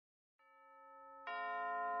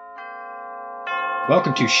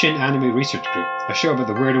Welcome to Shin Anime Research Group, a show about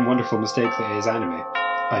the weird and wonderful mistake that is anime.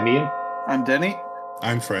 I'm Ian. I'm Denny.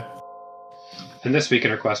 I'm Fred. And this week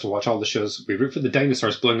in our quest to watch all the shows, we root for the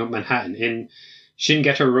dinosaurs blowing up Manhattan in Shin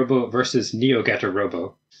Getter Robo versus Neo Getter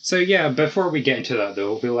Robo. So yeah, before we get into that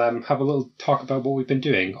though, we'll have a little talk about what we've been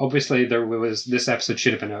doing. Obviously, this episode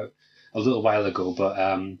should have been out a little while ago, but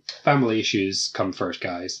family issues come first,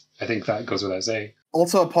 guys. I think that goes without saying.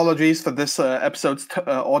 Also, apologies for this episode's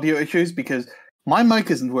audio issues because my mic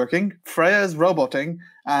isn't working, Freya is roboting,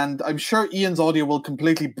 and I'm sure Ian's audio will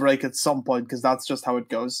completely break at some point because that's just how it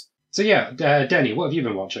goes. So yeah, Denny, what have you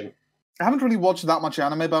been watching? I haven't really watched that much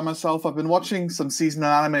anime by myself. I've been watching some seasonal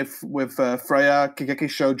anime with Freya, Kigeki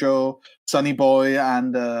Shoujo, Sunny Boy,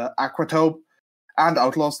 and Aquatope, and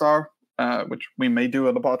Outlaw Star, which we may do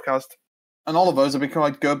on the podcast. And all of those have been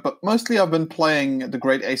quite good, but mostly I've been playing The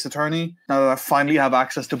Great Ace Attorney. Now that I finally have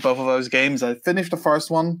access to both of those games, I finished the first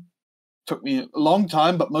one. Took me a long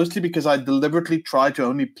time, but mostly because I deliberately tried to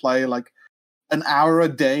only play like an hour a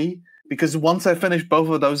day, because once I finish both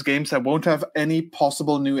of those games, I won't have any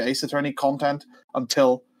possible new Ace Attorney content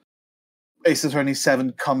until Ace Attorney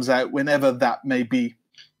 7 comes out, whenever that may be.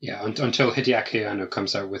 Yeah, until Hideaki Anno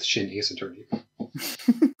comes out with Shin Ace Attorney.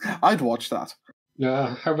 I'd watch that.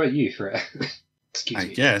 How about you, Fred? I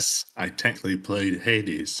guess I technically played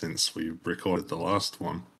Hades since we recorded the last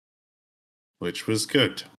one, which was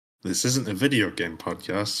good. This isn't a video game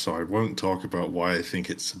podcast, so I won't talk about why I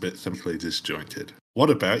think it's a bit thematically disjointed.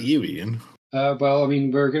 What about you, Ian? Well, I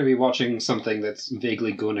mean, we're going to be watching something that's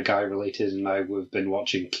vaguely Go Nagai related, and I've been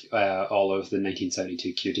watching all of the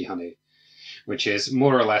 1972 Cutie Honey, which is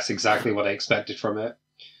more or less exactly what I expected from it.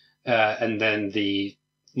 And then the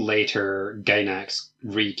later Gainax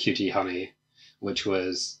re-Cutie Honey, which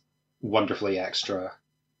was wonderfully extra.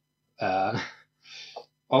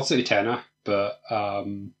 Also Utena, but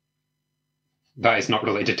that is not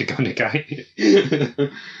related to Go Nagai.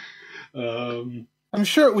 I'm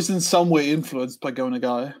sure it was in some way influenced by Go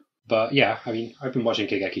Nagai. But yeah, I mean, I've been watching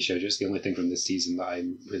Kigeki Shoujo. It's the only thing from this season that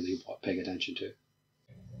I'm really paying attention to.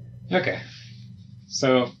 Okay,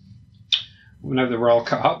 so now that we're all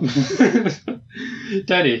caught up,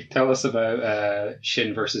 Danny, tell us about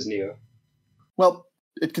Shin versus Neo. Well,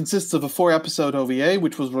 it consists of a 4-episode OVA,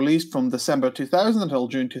 which was released from December 2000 until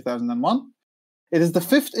June 2001. It is the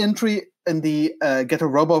 5th entry in the Getter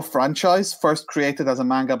Robo franchise, first created as a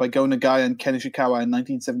manga by Go Nagai and Ken Ishikawa in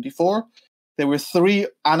 1974. There were 3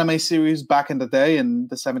 anime series back in the day in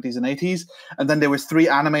the 70s and 80s, and then there were 3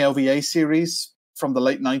 anime OVA series from the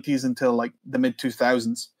late 90s until like the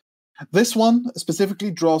mid-2000s. This one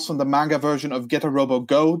specifically draws from the manga version of Getter Robo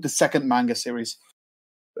Go, the second manga series.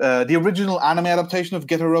 The original anime adaptation of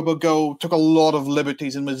Getter Robo Go took a lot of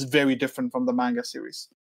liberties and was very different from the manga series.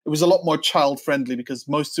 It was a lot more child-friendly because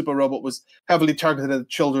most Super Robot was heavily targeted at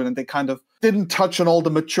children and they kind of didn't touch on all the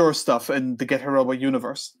mature stuff in the Getter Robo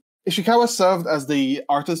universe. Ishikawa served as the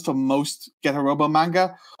artist for most Getter Robo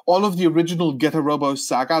manga. All of the original Getter Robo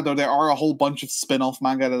saga, though there are a whole bunch of spin-off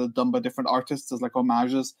manga that are done by different artists as like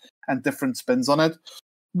homages and different spins on it.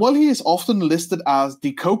 While he is often listed as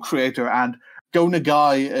the co-creator and Go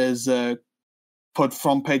Nagai is put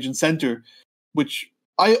front page and center, which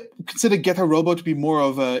I consider Getter Robo to be more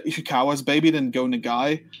of Ishikawa's baby than Go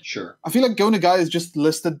Nagai. Sure. I feel like Go Nagai is just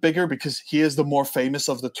listed bigger because he is the more famous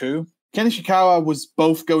of the two. Ken Ishikawa was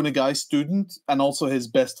both Go Nagai's student and also his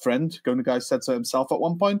best friend. Go Nagai said so himself at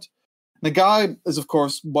one point. Nagai is, of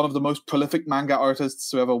course, one of the most prolific manga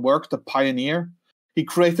artists to ever work, a pioneer. He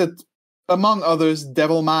created, among others,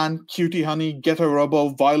 Devilman, Cutie Honey, Getter Robo,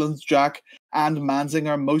 Violence Jack, and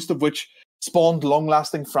Manzinger, most of which spawned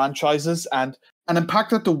long-lasting franchises and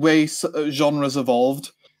impacted the way genres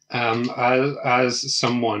evolved. As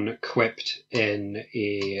someone quipped in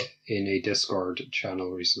a Discord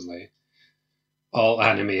channel recently, all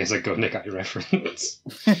anime is a Go Nagai reference.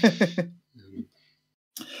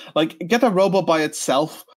 Like, Getter Robo by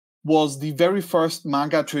itself was the very first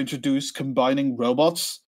manga to introduce combining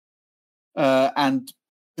robots, and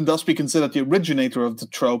thus be considered the originator of the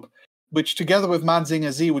trope, which together with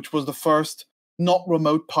Manzinger Z, which was the first not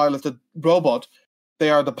remote piloted robot, they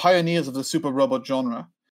are the pioneers of the super robot genre.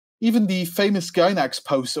 Even the famous Gainax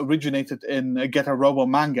post originated in a Getter Robo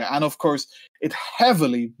manga, and of course, it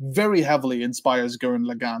heavily, very heavily inspires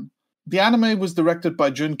Gurren Lagann. The anime was directed by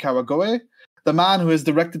Jun Kawagoe, the man who has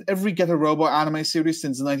directed every Getter Robo anime series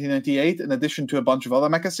since 1998, in addition to a bunch of other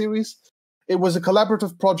mecha series. It was a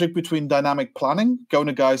collaborative project between Dynamic Planning, Go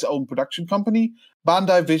Nagai's own production company,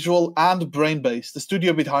 Bandai Visual, and Brainbase, the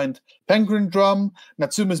studio behind Penguin Drum,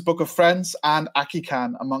 Natsume's Book of Friends, and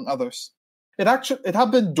Akikan, among others. It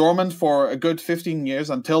had been dormant for a good 15 years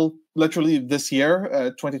until literally this year,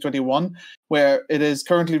 2021, where it is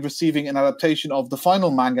currently receiving an adaptation of the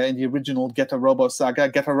final manga in the original Getter Robo saga,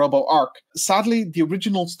 Getter Robo Arc. Sadly, the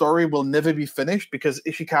original story will never be finished because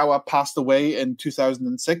Ishikawa passed away in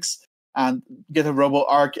 2006, and Getter Robo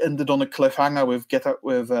Arc ended on a cliffhanger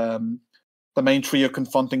with the main trio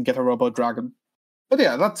confronting Getter Robo Dragon. But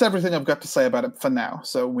yeah, that's everything I've got to say about it for now,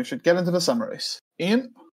 so we should get into the summaries.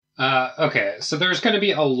 Ian? Okay, so there's going to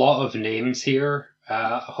be a lot of names here,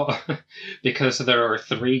 because there are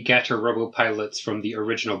 3 Getter Robo pilots from the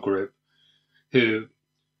original group, who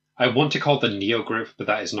I want to call the Neo group, but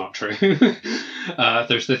that is not true.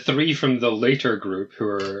 There's the 3 from the later group who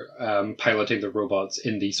are piloting the robots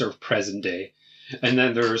in the sort of present day, and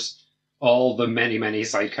then there's all the many, many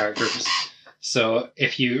side characters. So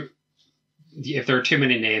if there are too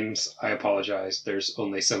many names, I apologize. There's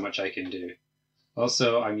only so much I can do.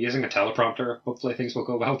 Also, I'm using a teleprompter. Hopefully things will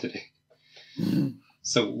go well today.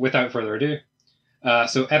 So without further ado,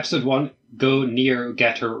 so episode 1, Go Near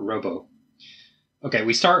Getter Robo. Okay,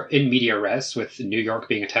 we start in media res with New York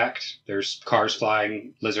being attacked. There's cars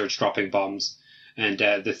flying, lizards dropping bombs, and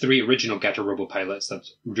the 3 original Getter Robo pilots,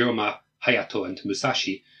 that's Ryoma, Hayato, and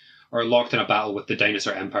Musashi, are locked in a battle with the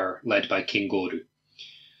Dinosaur Empire led by King Goru.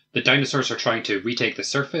 The dinosaurs are trying to retake the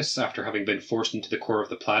surface after having been forced into the core of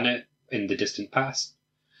the planet in the distant past.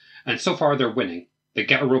 And so far they're winning. The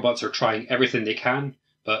Getter robots are trying everything they can,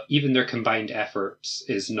 but even their combined efforts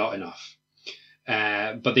is not enough.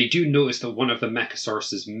 But they do notice that one of the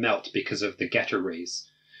mechasauruses melt because of the Getter rays.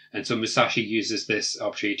 And so Musashi uses this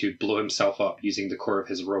opportunity to blow himself up using the core of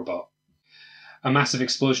his robot. A massive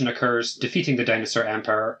explosion occurs, defeating the Dinosaur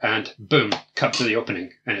Empire, and boom, cut to the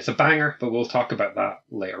opening. And it's a banger, but we'll talk about that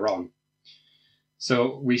later on.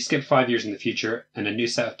 So we skip 5 years in the future, and a new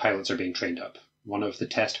set of pilots are being trained up. One of the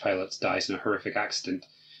test pilots dies in a horrific accident,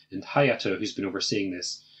 and Hayato, who's been overseeing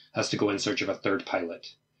this, has to go in search of a 3rd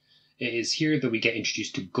pilot. It is here that we get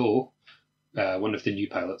introduced to Go, one of the new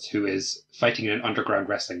pilots, who is fighting in an underground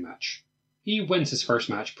wrestling match. He wins his first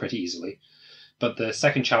match pretty easily, but the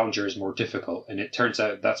second challenger is more difficult, and it turns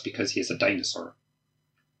out that's because he is a dinosaur.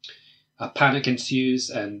 A panic ensues,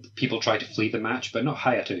 and people try to flee the match, but not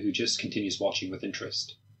Hayato, who just continues watching with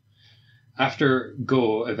interest. After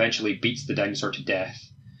Go eventually beats the dinosaur to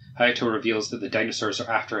death, Hayato reveals that the dinosaurs are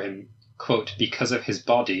after him, quote, because of his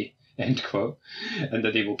body, end quote, and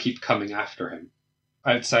that they will keep coming after him.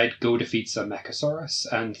 Outside, Go defeats a Mechasaurus,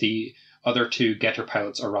 and the other 2 Getter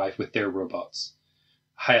pilots arrive with their robots.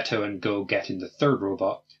 Hayato and Go get in the 3rd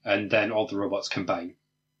robot, and then all the robots combine.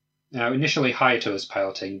 Now, initially Hayato is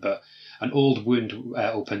piloting, but an old wound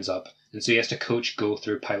opens up, and so he has to coach Go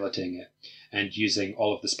through piloting it, and using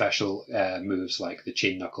all of the special moves like the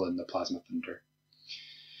Chain Knuckle and the Plasma Thunder.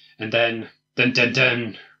 And then, dun dun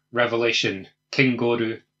dun, revelation, King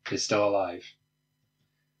Goru is still alive.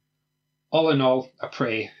 All in all, a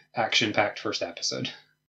pretty action-packed first episode.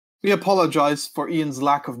 We apologize for Ian's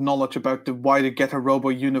lack of knowledge about the wider Getter Robo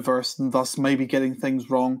universe and thus maybe getting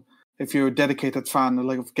things wrong if you're a dedicated fan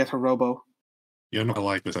of Getter Robo. You're not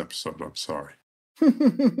like this episode, I'm sorry.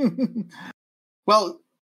 Well,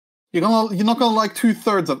 you're not gonna like 2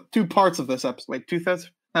 parts of this episode. Wait, 2/3?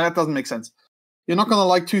 No, that doesn't make sense. You're not gonna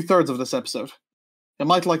like 2/3 of this episode. You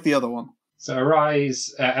might like the other one. So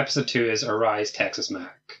Arise, episode 2 is Arise Texas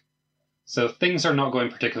Mac. So things are not going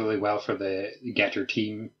particularly well for the Getter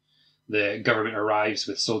team. The government arrives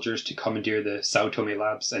with soldiers to commandeer the Sao Tome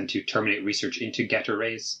labs and to terminate research into Getter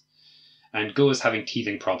rays. And Go is having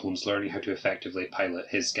teething problems learning how to effectively pilot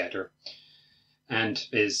his Getter, and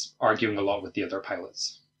is arguing a lot with the other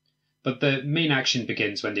pilots. But the main action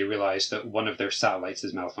begins when they realize that one of their satellites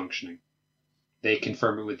is malfunctioning. They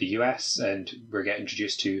confirm it with the US, and we get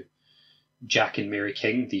introduced to Jack and Mary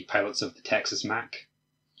King, the pilots of the Texas Mac.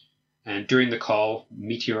 And during the call,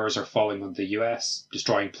 meteors are falling on the US,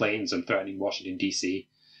 destroying planes and threatening Washington, D.C.,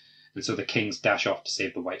 and so the Kings dash off to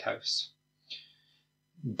save the White House.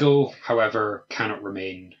 Go, however, cannot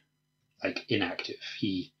remain inactive.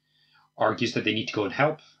 He argues that they need to go and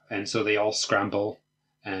help, and so they all scramble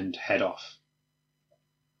and head off.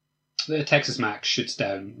 The Texas Mac shoots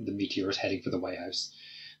down the meteors heading for the White House,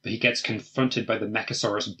 but he gets confronted by the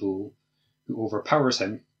Mechasaurus bull, who overpowers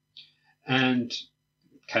him. And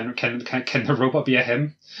can the robot be a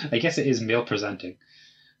him? I guess it is male presenting.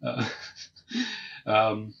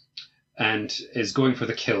 And is going for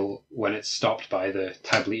the kill when it's stopped by the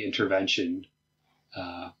timely intervention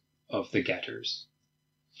of the Getters.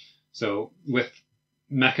 So with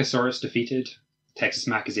Mechasaurus defeated, Texas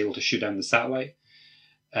Mac is able to shoot down the satellite,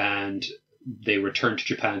 and they return to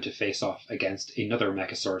Japan to face off against another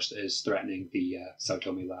Mechasaurus that is threatening the Sao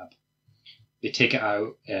Tome lab. They take it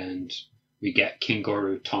out, and we get King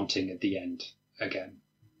Goru taunting at the end again.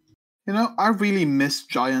 You know, I really miss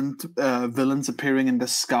giant villains appearing in the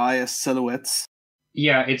sky as silhouettes.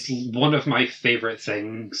 Yeah, it's one of my favorite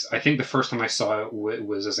things. I think the first time I saw it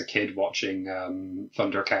was as a kid watching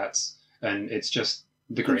Thundercats, and it's just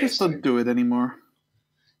the greatest. They just don't do it anymore.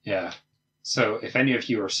 Yeah. So if any of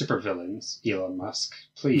you are supervillains, Elon Musk,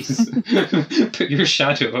 please put your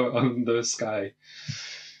shadow on the sky.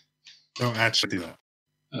 Don't actually do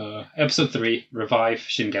that. Episode 3, Revive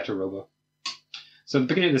Shin Getter Robo. So at the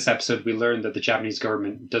beginning of this episode, we learn that the Japanese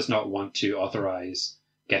government does not want to authorize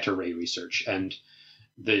Getter Ray research, and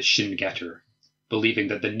the Shin Getter, believing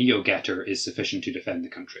that the Neo Getter is sufficient to defend the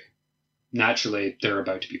country. Naturally, they're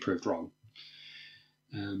about to be proved wrong.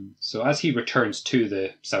 So as he returns to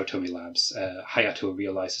the Saotome labs, Hayato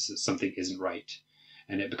realizes that something isn't right,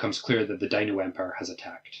 and it becomes clear that the Dino Empire has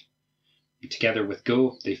attacked. Together with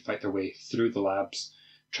Go, they fight their way through the labs,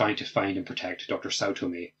 trying to find and protect Dr.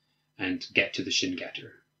 Saotome and get to the Shin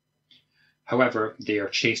Getter. However, they are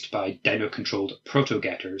chased by Dino-controlled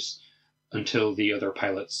Proto-Getters until the other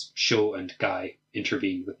pilots, Sho and Guy,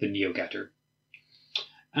 intervene with the Neo Getter.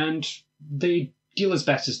 And they deal as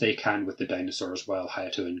best as they can with the dinosaurs while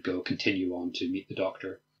Hayato and Go continue on to meet the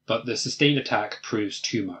Doctor. But the sustained attack proves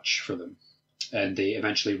too much for them, and they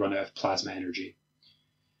eventually run out of plasma energy.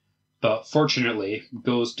 But fortunately,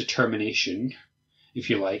 Go's determination, if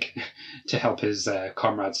you like, to help his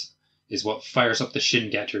comrades is what fires up the Shin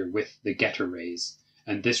Getter with the Getter rays,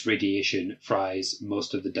 and this radiation fries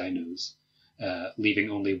most of the dinos, leaving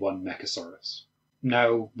only one Mechasaurus.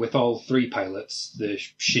 Now, with all 3 pilots, the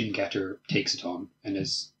Shin Getter takes it on, and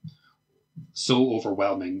is so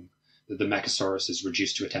overwhelming that the Mechasaurus is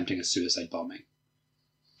reduced to attempting a suicide bombing.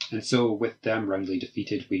 And so, with them roundly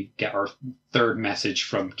defeated, we get our 3rd message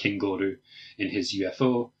from King Goru in his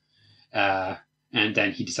UFO, and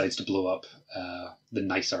then he decides to blow up the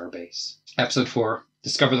Nisar base. Episode 4,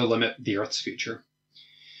 Discover the Limit, the Earth's Future.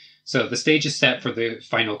 So the stage is set for the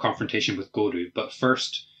final confrontation with Goru, but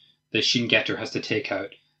first, the Shin Getter has to take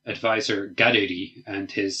out advisor Gareri and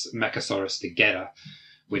his Mechasaurus, the Gera,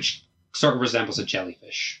 which sort of resembles a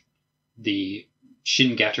jellyfish. The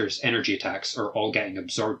Shin Getter's energy attacks are all getting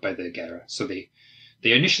absorbed by the Gera, so they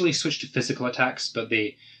initially switch to physical attacks, but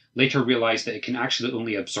they later realize that it can actually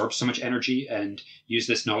only absorb so much energy and use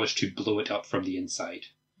this knowledge to blow it up from the inside.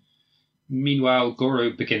 Meanwhile,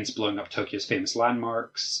 Goru begins blowing up Tokyo's famous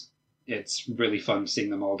landmarks. It's really fun seeing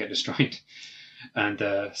them all get destroyed. And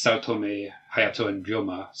Saotome, Hayato, and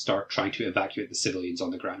Ryoma start trying to evacuate the civilians on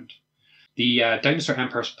the ground. The Dinosaur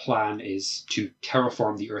Empire's plan is to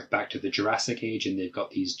terraform the Earth back to the Jurassic Age, and they've got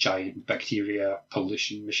these giant bacteria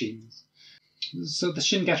pollution machines. So the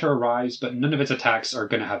Shin Getter arrives, but none of its attacks are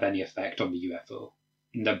going to have any effect on the UFO.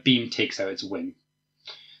 And the beam takes out its wing.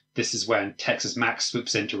 This is when Texas Max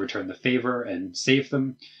swoops in to return the favor and save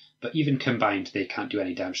them, but even combined, they can't do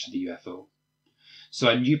any damage to the UFO. So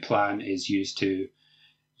a new plan is used to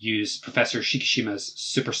use Professor Shikishima's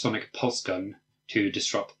supersonic pulse gun to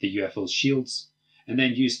disrupt the UFO's shields, and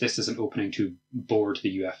then use this as an opening to board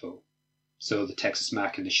the UFO. So the Texas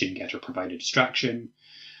Mac and the Shin Getter provide a distraction.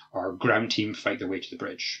 Our ground team fight their way to the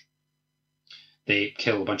bridge. They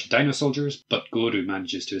kill a bunch of dino soldiers, but Goru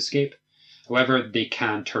manages to escape. However, they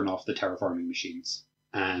can turn off the terraforming machines.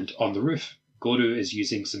 And on the roof, Goru is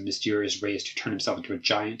using some mysterious rays to turn himself into a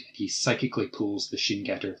giant, and he psychically pulls the Shin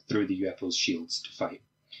Getter through the UFO's shields to fight.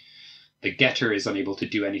 The Getter is unable to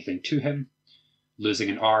do anything to him, losing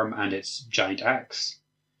an arm and its giant axe.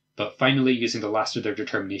 But finally, using the last of their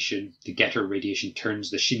determination, the Getter radiation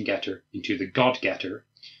turns the Shin Getter into the God Getter,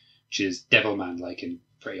 which is Devilman-like and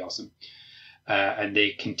pretty awesome. And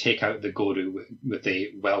they can take out the Goru with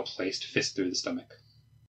a well-placed fist through the stomach.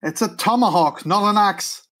 It's a tomahawk, not an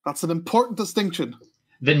axe. That's an important distinction.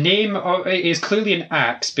 The name is clearly an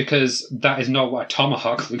axe because that is not what a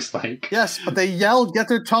tomahawk looks like. Yes, but they yell, "Get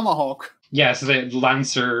their tomahawk." Yes, the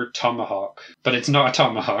Lancer Tomahawk, but it's not a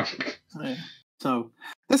tomahawk. Yeah. So,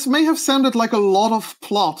 this may have sounded like a lot of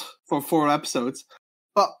plot for 4 episodes,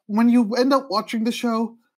 but when you end up watching the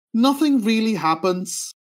show, nothing really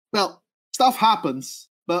happens. Well, stuff happens,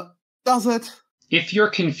 but does it? If you're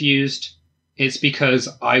confused, it's because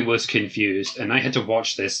I was confused, and I had to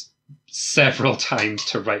watch this several times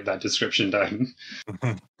to write that description down.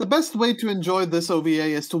 The best way to enjoy this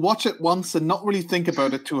OVA is to watch it once and not really think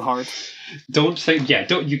about it too hard.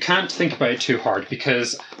 You can't think about it too hard,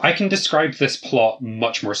 because I can describe this plot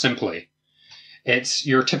much more simply. It's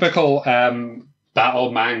your typical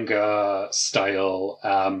battle manga style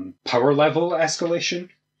power level escalation,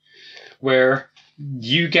 where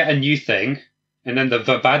you get a new thing, And then the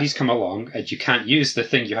baddies come along, and you can't use the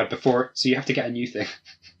thing you had before, so you have to get a new thing.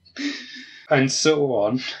 And so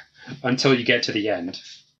on, until you get to the end.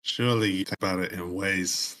 Surely you think about it in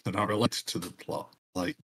ways that are related to the plot,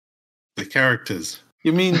 like the characters.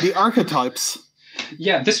 You mean the archetypes?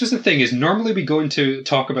 Yeah, this was the thing, is normally we go into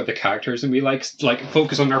talk about the characters and we like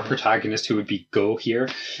focus on our protagonist, who would be Go here,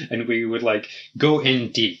 and we would like go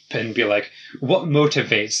in deep and be like, what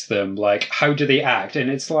motivates them? Like, how do they act? And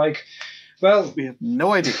it's like, well, We have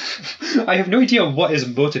no idea. I have no idea what is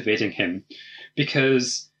motivating him,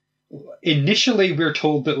 because initially we're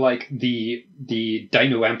told that like the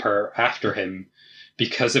Dino Emperor after him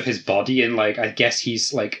because of his body, and like I guess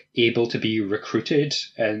he's like able to be recruited,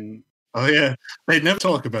 and Oh yeah, they never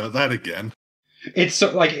talk about that again. it's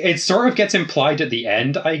like it sort of gets implied at the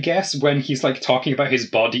end, I guess, when he's like talking about his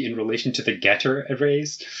body in relation to the Getter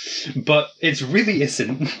arrays, but it really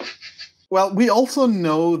isn't. Well, we also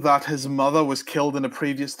know that his mother was killed in a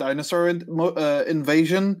previous dinosaur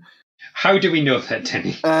invasion. How do we know that,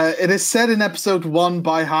 Denny? It is said in episode 1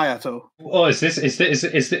 by Hayato. Oh, is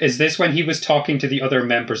this when he was talking to the other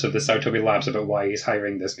members of the Saitobi Labs about why he's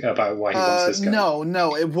hiring this, about why he wants this guy?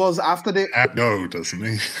 No, it was after they... No, doesn't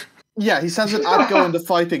he? Yeah, he says it at Go in the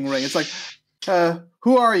fighting ring. It's like,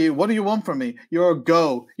 who are you? What do you want from me? You're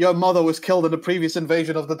Go. Your mother was killed in the previous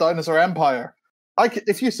invasion of the dinosaur empire.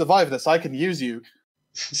 If you survive this, I can use you.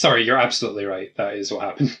 Sorry, you're absolutely right. That is what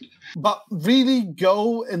happened. But really,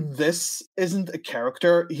 Go in this isn't a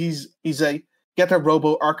character. He's a Getter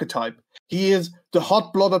Robo archetype. He is the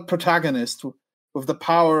hot-blooded protagonist with the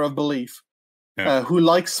power of belief, who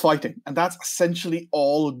likes fighting. And that's essentially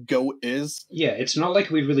all Go is. Yeah, it's not like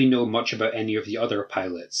we really know much about any of the other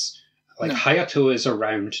pilots. Like, No. Hayato is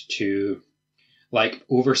around to, like,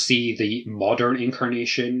 oversee the modern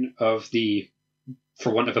incarnation of the,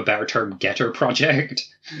 for want of a better term, Getter project.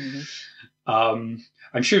 Mm-hmm.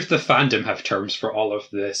 I'm sure the fandom have terms for all of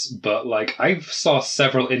this, but like I saw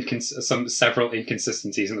several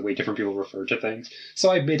inconsistencies in the way different people refer to things,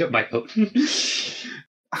 so I made up my own.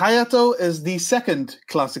 Hayato is the second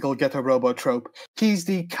classical Getter Robo trope. He's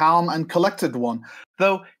the calm and collected one,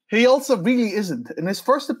 though he also really isn't. In his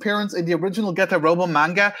first appearance in the original Getter Robo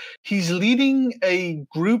manga, he's leading a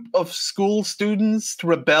group of school students to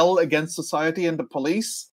rebel against society and the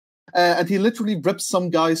police. And he literally rips some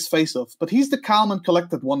guy's face off. But he's the calm and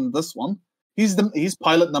collected one in this one. He's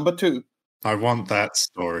pilot number 2. I want that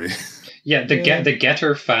story. Yeah, the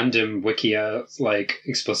Getter fandom wikia like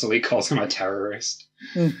explicitly calls him a terrorist.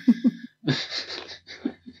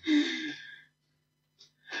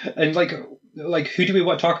 And like who do we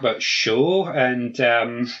want to talk about? Sho and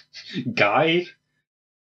Guy?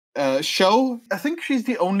 Sho, I think she's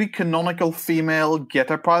the only canonical female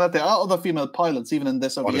Getter pilot. There are other female pilots, even in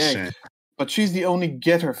this What a OVA. shame. But she's the only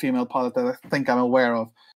Getter female pilot that I think I'm aware of.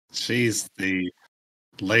 She's the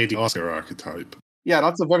Lady Oscar archetype. Yeah,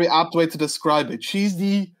 that's a very apt way to describe it. She's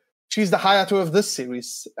the Hayato of this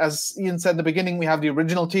series. As Ian said in the beginning, we have the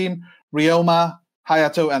original team, Ryoma,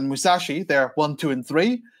 Hayato, and Musashi. They're 1, 2, and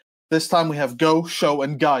 3. This time we have Go, Sho,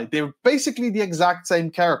 and Guy. They're basically the exact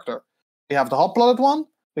same character. We have the hot-blooded one,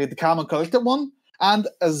 we have the calm and collected one, and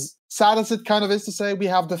as sad as it kind of is to say, we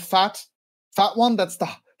have the fat one that's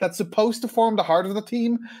supposed to form the heart of the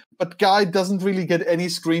team, but Guy doesn't really get any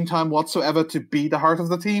screen time whatsoever to be the heart of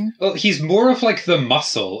the team. Well, he's more of like the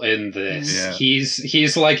muscle in this. Yeah.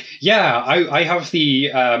 He's like, yeah, I have the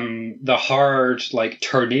hard like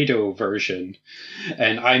tornado version,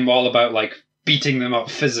 and I'm all about like beating them up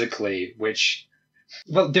physically, which,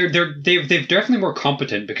 well, they've definitely more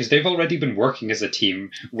competent because they've already been working as a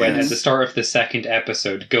team. When Yes. at the start of the second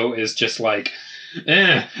episode, Go is just like,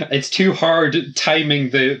 it's too hard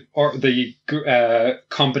timing the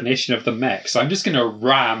combination of the mech, so I'm just gonna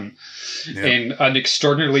ram in an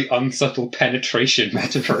extraordinarily unsubtle penetration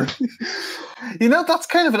metaphor. You know, that's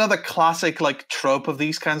kind of another classic like trope of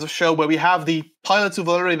these kinds of show where we have the pilots who've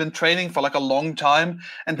already been training for like a long time,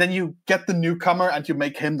 and then you get the newcomer and you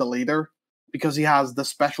make him the leader because he has the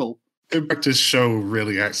special. In fact, this show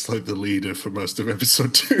really acts like the leader for most of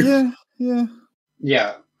episode 2.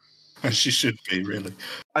 Yeah. As she should be, really.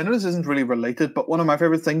 I know this isn't really related, but one of my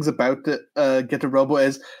favorite things about the Getter Robo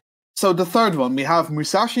is, so the third one, we have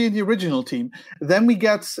Musashi in the original team, then we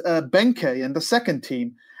get Benkei in the second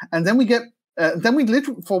team, and then we get,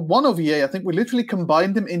 for one OVA, I think we literally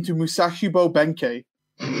combined them into Musashibo Benkei.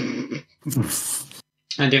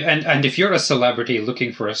 And if you're a celebrity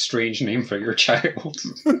looking for a strange name for your child,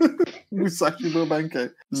 Musashibo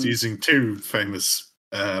Benkei. It's using 2 famous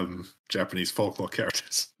Japanese folklore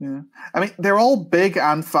characters. Yeah, I mean, they're all big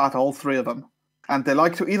and fat, all 3 of them. And they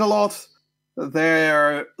like to eat a lot.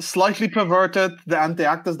 They're slightly perverted, and they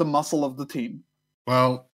act as the muscle of the team.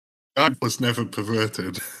 Well, God was never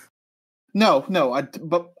perverted. No,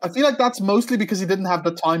 but I feel like that's mostly because he didn't have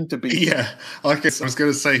the time to be. Yeah, I guess I was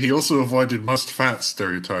going to say he also avoided most fat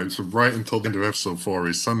stereotypes right until the end of episode 4.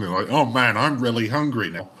 He's suddenly like, oh man, I'm really hungry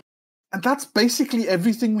now. And that's basically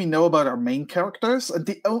everything we know about our main characters.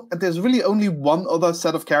 And there's really only one other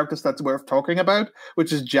set of characters that's worth talking about,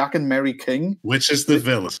 which is Jack and Mary King. Which is the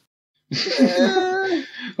villain.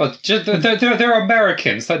 Well, they're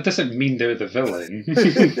Americans. That doesn't mean they're the villain. I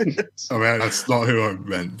mean, that's not who I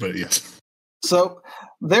meant, but yes. So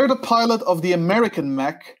they're the pilot of the American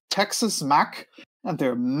mech, Texas Mac, and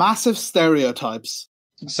they're massive stereotypes.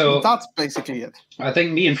 So that's basically it. I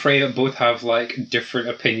think me and Freya both have like different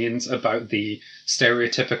opinions about the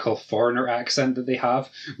stereotypical foreigner accent that they have,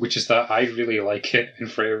 which is that I really like it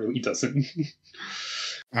and Freya really doesn't.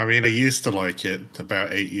 I mean, I used to like it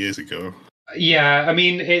about 8 years ago. Yeah, I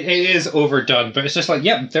mean, it is overdone, but it's just like,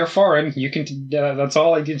 yep, they're foreign. You can. That's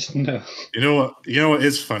all I need to know. You know what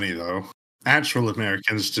is funny though? Actual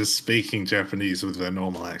Americans just speaking Japanese with their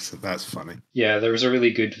normal accent. That's funny. Yeah, there was a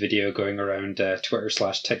really good video going around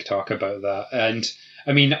Twitter/TikTok about that. And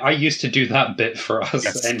I mean, I used to do that bit for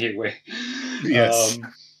us anyway. Yes.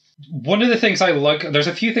 One of the things I like, there's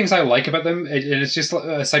a few things I like about them, and it's just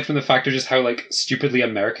aside from the fact of just how like stupidly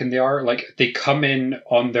American they are. Like they come in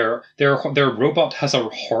on their robot has a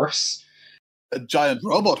horse. A giant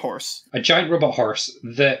robot horse. A giant robot horse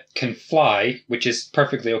that can fly, which is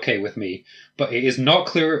perfectly okay with me, but it is not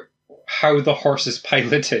clear how the horse is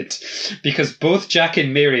piloted, because both Jack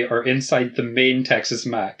and Mary are inside the main Texas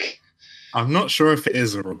Mac. I'm not sure if it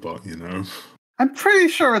is a robot, I'm pretty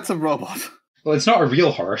sure it's a robot. Well, it's not a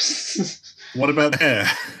real horse. What about hair?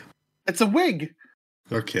 It's a wig.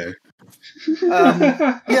 Okay.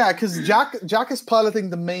 Yeah, because Jack is piloting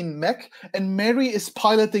the main mech, and Mary is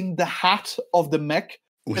piloting the hat of the mech,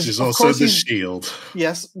 which is also the shield.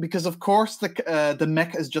 Yes, because of course the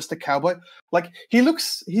mech is just a cowboy. Like he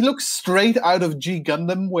looks straight out of G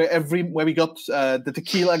Gundam, where we got the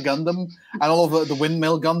Tequila Gundam and all of the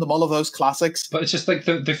Windmill Gundam, all of those classics. But it's just like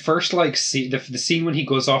the first like scene, the scene when he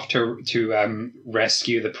goes off to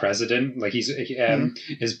rescue the president, like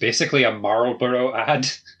is basically a Marlboro ad,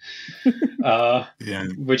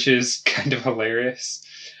 which is kind of hilarious.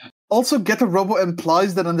 Also, Get a Robo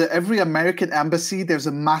implies that under every American embassy, there's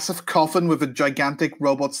a massive coffin with a gigantic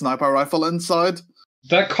robot sniper rifle inside.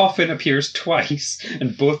 That coffin appears twice,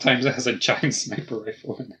 and both times it has a giant sniper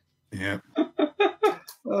rifle in it.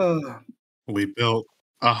 Yeah. We built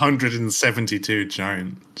 172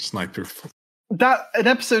 giant sniper rifles. That in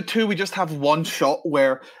episode 2, we just have one shot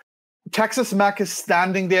where Texas Mac is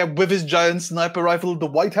standing there with his giant sniper rifle, the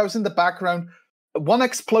White House in the background, one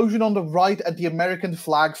explosion on the right, and the American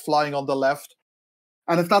flag flying on the left.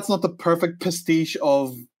 And if that's not the perfect pastiche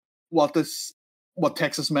of what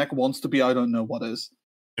Texas Mech wants to be, I don't know what is.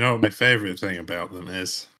 My favorite thing about them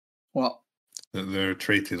is what? That they're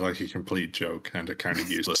treated like a complete joke and are kind of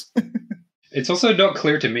useless. It's also not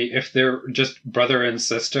clear to me if they're just brother and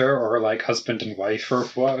sister or like husband and wife or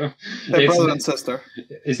what. They're brother and sister.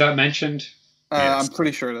 Is that mentioned? Yes. I'm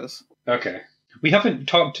pretty sure it is. Okay. We haven't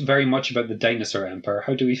talked very much about the Dinosaur Empire.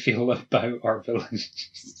 How do we feel about our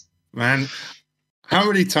villains? Man, how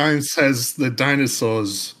many times has the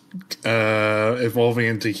dinosaurs evolving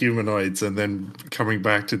into humanoids and then coming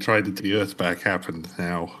back to try to get the Earth back happened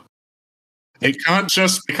now? It can't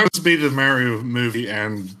just be the Mario movie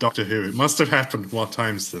and Doctor Who. It must have happened more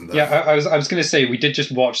times than that. Yeah, I was going to say, we did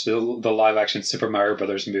just watch the live-action Super Mario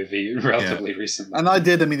Brothers movie relatively recently. And I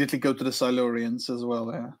did immediately go to the Silurians as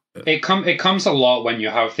well, yeah. It comes a lot when you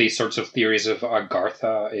have these sorts of theories of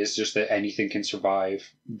Agartha, is just that anything can survive.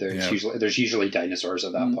 There's usually dinosaurs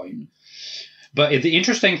at that point. But the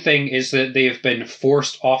interesting thing is that they have been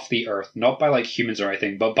forced off the Earth, not by like humans or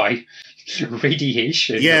anything, but by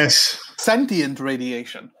radiation. Yes. Sentient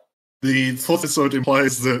radiation. The fourth episode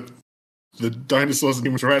implies that the dinosaurs and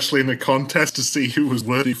humans were actually in a contest to see who was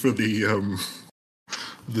worthy for the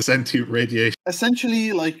sentient radiation.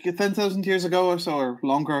 Essentially, like 10,000 years ago or so, or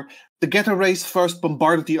longer, the Geta race first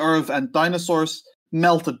bombarded the Earth, and dinosaurs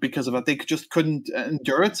melted because of it. They just couldn't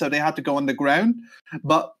endure it, so they had to go underground.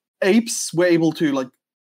 But apes were able to like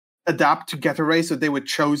adapt to Geta race, so they were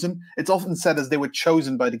chosen. It's often said as they were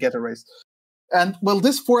chosen by the Geta race. And well,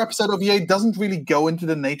 this 4-episode OVA doesn't really go into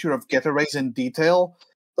the nature of Geta race in detail.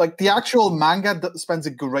 Like the actual manga spends a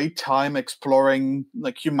great time exploring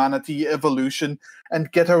like humanity, evolution, and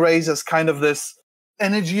Geta race as kind of this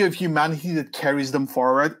energy of humanity that carries them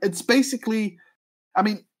forward. It's basically, I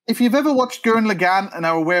mean, if you've ever watched Gurren Lagann and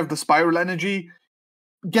are aware of the spiral energy,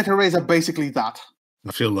 Getter Rays are basically that.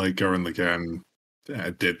 I feel like Gurren Lagann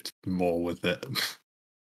did more with it.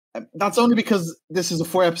 That's only because this is a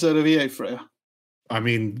 4-episode OVA, Freya. I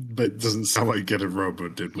mean, but it doesn't sound like Getter Robo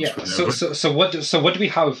did much with it. So what do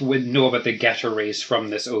we know about the Getter Rays from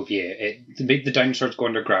this OVA? To make the dinosaurs go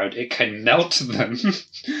underground, it can melt them.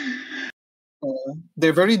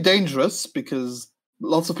 They're very dangerous because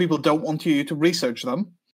lots of people don't want you to research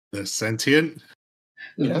them. They're sentient.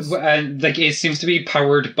 Yes. And it seems to be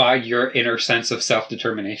powered by your inner sense of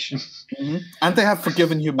self-determination. Mm-hmm. And they have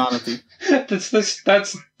forgiven humanity. That's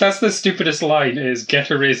the stupidest line, is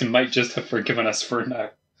Getter Rays might just have forgiven us for now.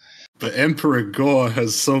 But Emperor Gore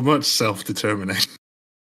has so much self-determination.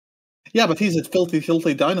 Yeah, but he's a filthy,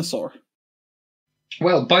 filthy dinosaur.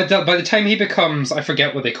 Well, by the time he becomes, I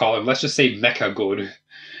forget what they call him, let's just say Mecha Goru,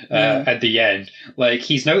 at the end,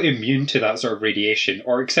 he's now immune to that sort of radiation,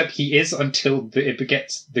 or except he is until it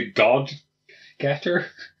gets the God Getter.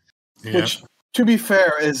 Yeah. Which, to be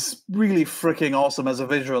fair, is really freaking awesome as a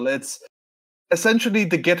visual. It's essentially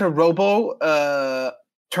the Getter Robo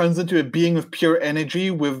turns into a being of pure energy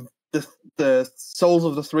with the souls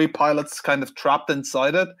of the 3 pilots kind of trapped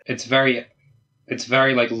inside it. It's very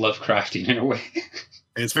Lovecraftian in a way.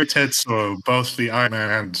 It's very Tetsuo, both the Iron Man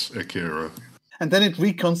and Akira. And then it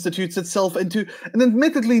reconstitutes itself into an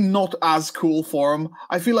admittedly not as cool form.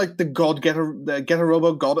 I feel like the Getter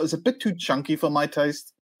Robo God is a bit too chunky for my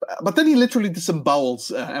taste. But then he literally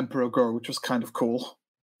disembowels Emperor Gore, which was kind of cool.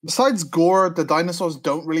 Besides Gore, the dinosaurs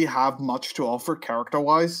don't really have much to offer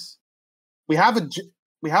character-wise. We have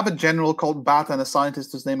a general called Bat and a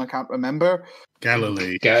scientist whose name I can't remember.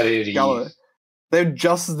 Galilee. They're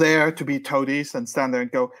just there to be toadies and stand there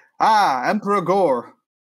and go, Emperor Gore.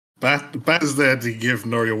 Bat is there to give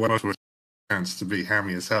Norio a chance to be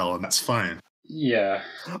hammy as hell, and that's fine. Yeah.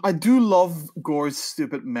 I do love Gore's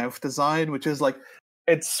stupid mouth design, which is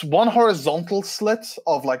it's one horizontal slit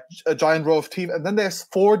of a giant row of teeth, and then there's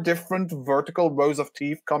 4 different vertical rows of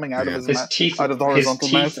teeth coming out of his mouth. Out of the horizontal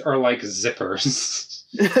mouth. His teeth are like zippers.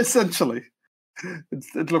 Essentially.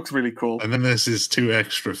 It looks really cool. And then there's his 2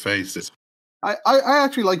 extra faces. I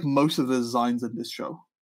actually like most of the designs in this show.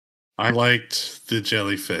 I liked the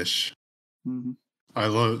jellyfish.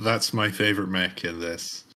 Mm-hmm. That's my favorite mech in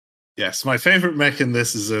this. Yes, my favorite mech in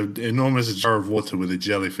this is an enormous jar of water with a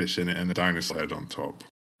jellyfish in it and a dinosaur head on top.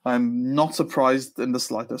 I'm not surprised in the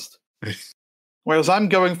slightest. Whereas I'm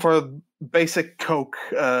going for basic Coke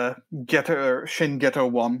Shin Getter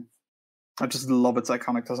 1. I just love its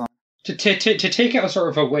iconic design. To take it a sort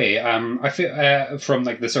of away, I feel from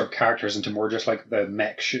the sort of characters into more just the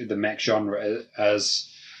mech genre as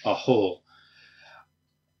a whole.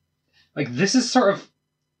 This is sort of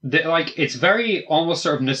it's very almost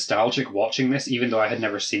sort of nostalgic watching this, even though I had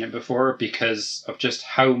never seen it before, because of just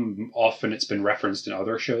how often it's been referenced in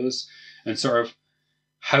other shows, and sort of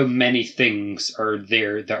how many things are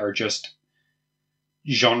there that are just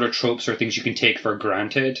genre tropes or things you can take for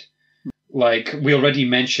granted. We already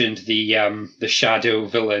mentioned the shadow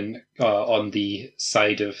villain on the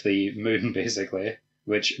side of the moon, basically,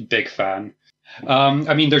 which big fan.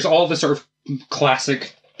 I mean, there's all the sort of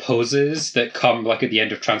classic poses that come at the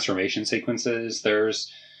end of transformation sequences.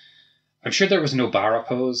 I'm sure there was an Obara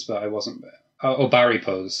pose, but I wasn't. Obari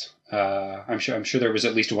pose. I'm sure there was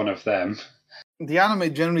at least one of them. The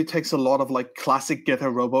anime generally takes a lot of classic Getter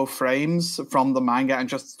Robo frames from the manga and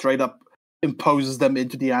just straight up imposes them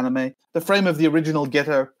into the anime. The frame of the original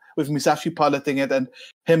Getter with Musashi piloting it and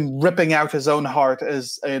him ripping out his own heart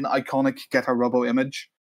is an iconic Getter Robo image.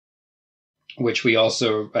 Which we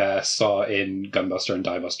also saw in Gunbuster and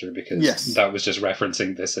Diebuster, because that was just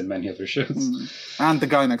referencing this in many other shows. And the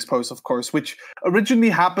Gainax pose, of course, which originally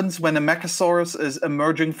happens when a Mechasaurus is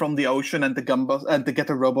emerging from the ocean and the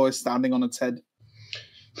Getter Robo is standing on its head.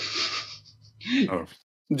 Oh.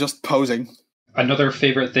 Just posing. Another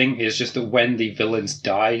favorite thing is just that when the villains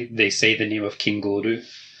die, they say the name of King Goru,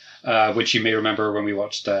 which you may remember when we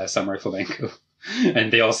watched Samurai Flamenco.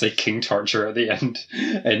 And they all say King Torture at the end,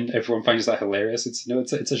 and everyone finds that hilarious.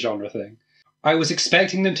 It's a genre thing. I was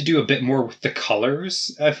expecting them to do a bit more with the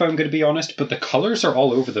colors, if I'm going to be honest, but the colors are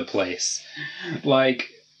all over the place.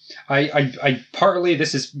 I partly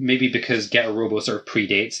this is maybe because Getter Robo sort of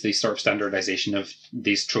predates the sort of standardization of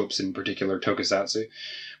these tropes, in particular tokusatsu.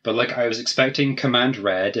 But I was expecting Command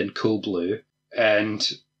Red and Cool Blue,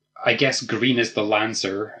 and I guess green is the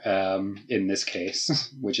Lancer in this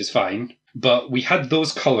case, which is fine. But we had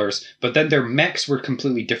those colors, but then their mechs were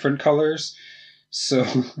completely different colors. So,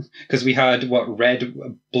 because we had red,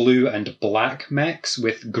 blue, and black mechs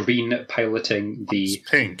with green piloting the. It's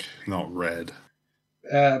pink, not red.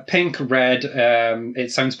 Pink, red.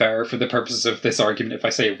 It sounds better for the purposes of this argument if I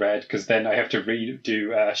say red, because then I have to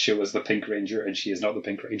redo Sheila as the Pink Ranger, and she is not the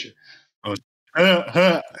Pink Ranger. Oh,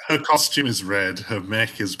 her costume is red. Her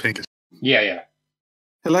mech is pink. Yeah.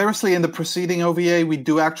 Hilariously, in the preceding OVA, we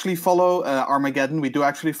do actually follow Armageddon. We do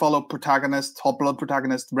actually follow Hot Blood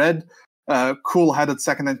protagonist Red, cool-headed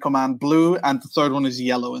second-in-command Blue, and the third one is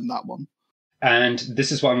yellow in that one. And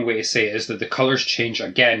this is what I'm going to say, is that the colours change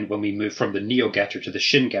again when we move from the Neo Getter to the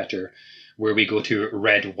Shin Getter, where we go to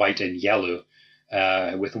red, white, and yellow,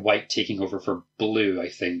 with white taking over for blue, I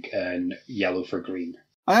think, and yellow for green.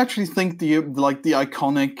 I actually think the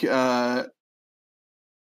iconic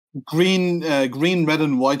green, red,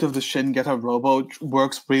 and white of the Shin Getter Robo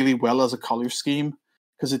works really well as a color scheme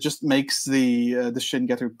because it just makes the Shin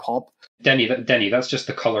Getter pop. Denny, that's just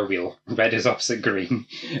the color wheel. Red is opposite green,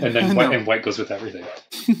 and then white goes with everything.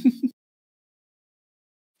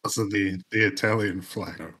 Also, the Italian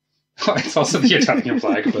flag. It's also the Italian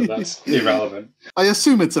flag, but that's irrelevant. I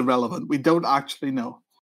assume it's irrelevant. We don't actually know.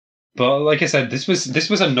 But like I said, this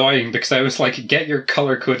was annoying because I was like, get your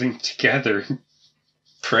color coding together,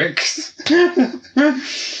 pricks.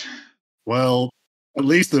 Well, at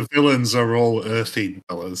least the villains are all earthy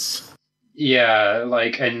colors. Yeah,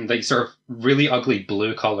 and sort of really ugly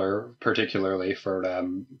blue color, particularly for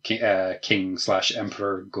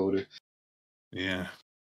King/Emperor Goru. Yeah.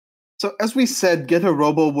 So as we said, Getter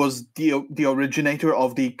Robo was the originator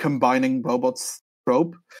of the combining robots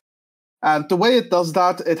trope. And the way it does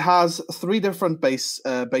that, it has 3 different base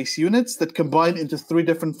units that combine into 3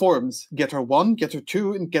 different forms: Getter 1, Getter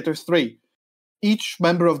 2, and Getter 3. Each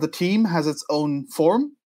member of the team has its own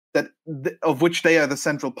form, of which they are the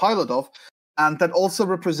central pilot of, and that also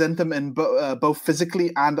represent them in both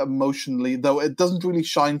physically and emotionally, though it doesn't really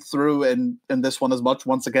shine through in this one as much,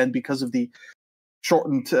 once again, because of the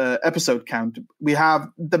shortened episode count. We have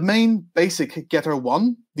the main basic Getter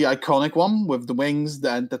 1, the iconic one with the wings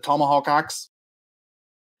and the tomahawk axe.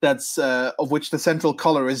 That's of which the central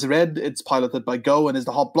color is red. It's piloted by Go and is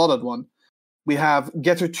the hot-blooded one. We have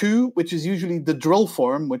Getter 2, which is usually the drill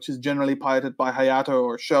form, which is generally piloted by Hayato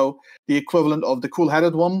or Sho, the equivalent of the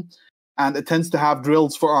cool-headed one, and it tends to have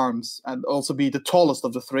drills for arms and also be the tallest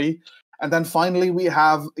of the 3. And then finally we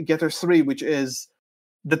have Getter 3, which is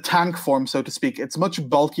the tank form, so to speak. It's much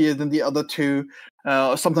bulkier than the other 2.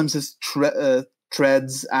 Sometimes it's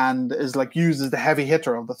treads and is used as the heavy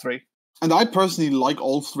hitter of the 3. And I personally like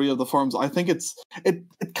all 3 of the forms. I think it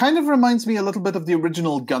kind of reminds me a little bit of the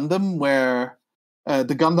original Gundam, where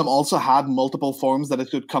the Gundam also had multiple forms that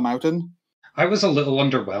it could come out in. I was a little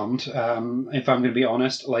underwhelmed, if I'm going to be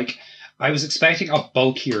honest. I was expecting a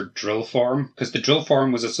bulkier drill form, because the drill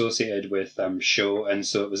form was associated with Sho, and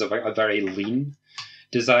so it was a very lean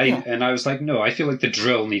design. Yeah. And I was like, no, I feel like the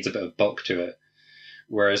drill needs a bit of bulk to it,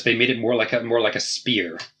 whereas they made it more like a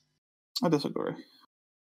spear. I disagree.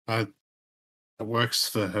 It works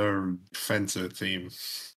for her fencer theme.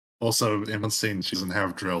 Also, in one scene, she doesn't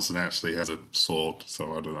have drills and actually has a sword,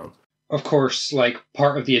 so I don't know. Of course,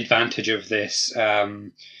 part of the advantage of this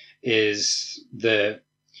is it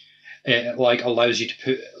allows you to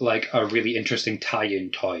put a really interesting tie-in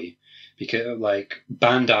toy, because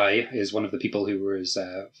Bandai is one of the people who was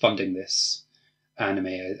funding this anime,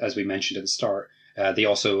 as we mentioned at the start. They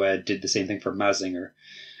also did the same thing for Mazinger,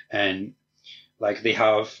 and they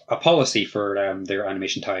have a policy for their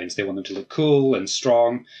animation tie-ins. They want them to look cool and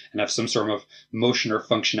strong and have some sort of motion or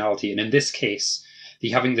functionality. And in this case,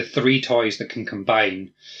 having the 3 toys that can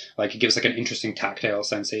combine, it gives an interesting tactile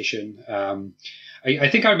sensation. I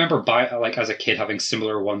think I remember as a kid having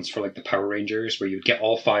similar ones for the Power Rangers, where you'd get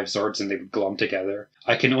all 5 Zords and they would glom together.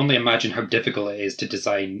 I can only imagine how difficult it is to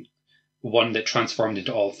design one that transformed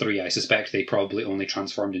into all 3. I suspect they probably only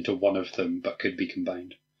transformed into one of them, but could be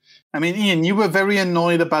combined. I mean, Ian, you were very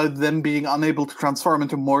annoyed about them being unable to transform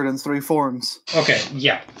into more than 3 forms. Okay,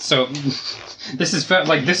 yeah. So this is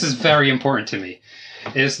very important to me.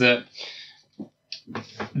 Is that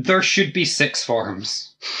there should be 6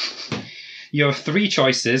 forms. You have 3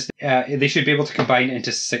 choices. They should be able to combine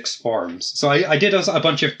into 6 forms. So I did a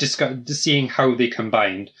bunch of seeing how they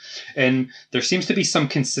combined, and there seems to be some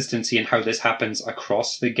consistency in how this happens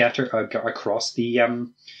across the Getter,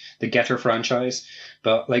 the Getter franchise.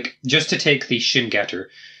 But just to take the Shin Getter,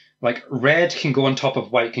 red can go on top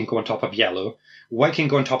of white, can go on top of yellow. White can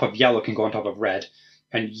go on top of yellow, can go on top of red,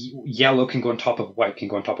 and yellow can go on top of white, can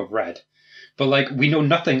go on top of red. But we know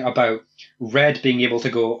nothing about red being able to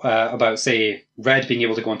go red being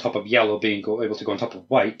able to go on top of yellow, able to go on top of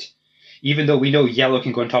white, even though we know yellow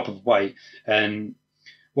can go on top of white, and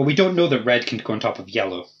we don't know that red can go on top of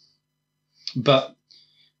yellow. But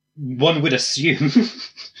one would assume.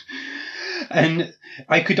 And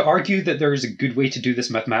I could argue that there is a good way to do this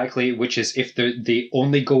mathematically, which is if they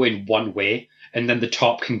only go in one way, and then the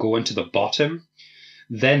top can go into the bottom,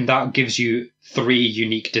 then that gives you 3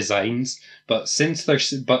 unique designs. But since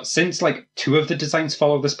like 2 of the designs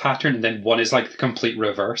follow this pattern, and then 1 is like the complete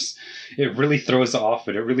reverse, it really throws it off,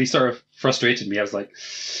 and it really sort of frustrated me. I was like,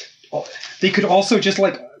 oh, they could also just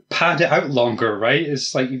like pad it out longer, right?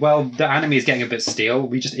 It's like, well, the anime is getting a bit stale.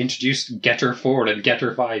 We just introduced Getter 4 and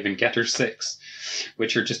Getter 5 and Getter 6,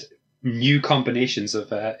 which are just new combinations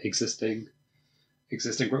of existing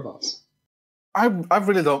robots. I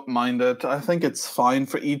really don't mind it. I think it's fine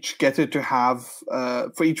for each getter to have,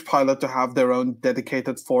 for each pilot to have their own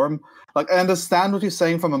dedicated form. Like, I understand what you're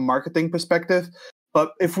saying from a marketing perspective,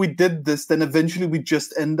 but if we did this, then eventually we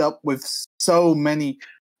just end up with so many.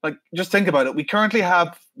 Like, just think about it. We currently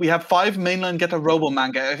have 5 mainline Getter Robo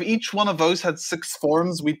manga. If each one of those had 6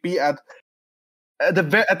 forms, we'd be at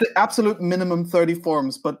the absolute minimum 30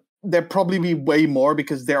 forms. But there'd probably be way more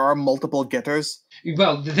because there are multiple getters.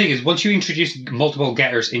 Well, the thing is, once you introduce multiple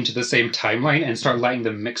getters into the same timeline and start letting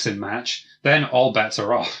them mix and match, then all bets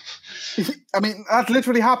are off. I mean, that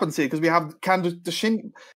literally happens here because we have the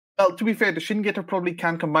Shin. Well, to be fair, the Shin getter probably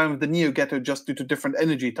can combine with the Neo getter just due to different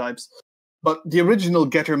energy types. But the original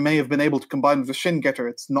getter may have been able to combine with the Shin getter.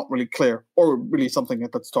 It's not really clear, or really something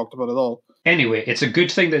that's talked about at all. Anyway, it's a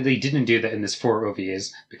good thing that they didn't do that in this 4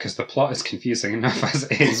 OVAs, because the plot is confusing enough as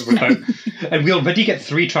it is without... And we already get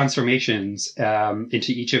 3 transformations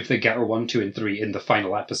into each of the Getter 1, 2, and 3 in the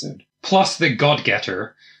final episode. Plus the God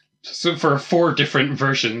Getter. So for 4 different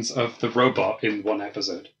versions of the robot in 1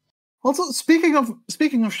 episode. Also, speaking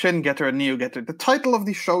of Shin Getter and Neo Getter, the title of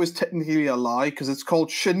the show is technically a lie because it's called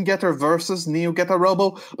Shin Getter versus Neo Getter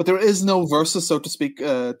Robo, but there is no versus, so to speak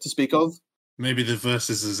of. Maybe the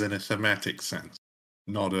versus is in a thematic sense,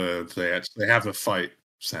 not they actually have a fight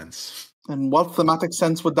sense. And what thematic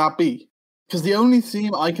sense would that be? Because the only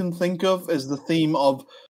theme I can think of is the theme of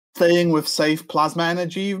playing with safe plasma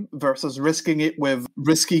energy versus risking it with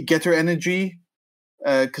risky getter energy.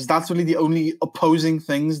 Because that's really the only opposing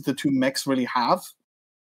things the 2 mechs really have.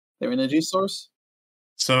 Their energy source.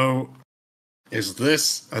 So, are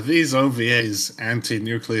these OVAs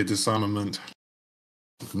anti-nuclear disarmament?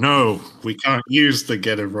 No, we can't use the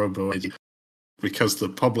Getter Robo because the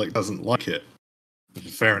public doesn't like it.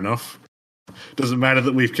 Fair enough. Doesn't matter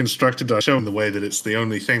that we've constructed our show in the way that it's the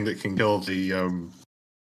only thing that can kill the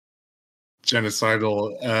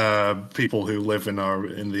genocidal people who live in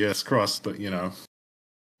the Earth's crust, but you know.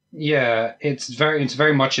 Yeah, it's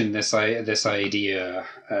very much in this idea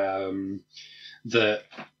that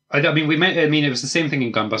it was the same thing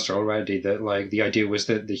in Gunbuster already, that like the idea was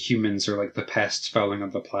that the humans are like the pests fouling on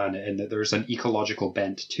the planet, and that there's an ecological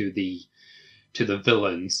bent to the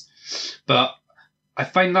villains. But I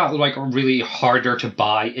find that like really harder to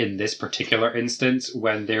buy in this particular instance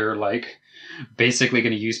when they're like basically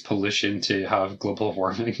going to use pollution to have global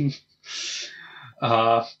warming.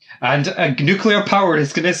 And a nuclear power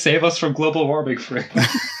is going to save us from global warming.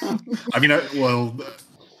 I mean, well,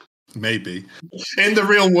 maybe in the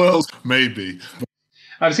real world, maybe.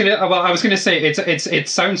 I was gonna say it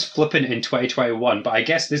sounds flippant in 2021, but I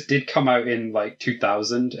guess this did come out in like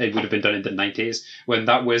 2000. It would have been done in the 90s when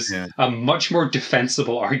that was a much more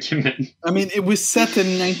defensible argument. I mean, it was set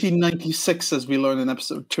in 1996, as we learned in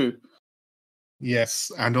episode 2.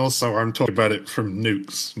 Yes, and also I'm talking about it from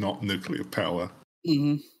nukes, not nuclear power.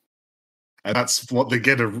 Mm-hmm. And that's what the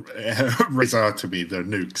Getter rays are to me. They're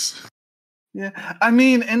nukes. Yeah, I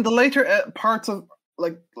mean, in the later parts of,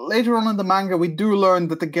 like, later on in the manga, we do learn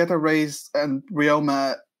that the Getter rays and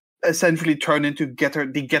Ryoma essentially turn into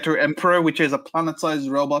the Getter Emperor, which is a planet-sized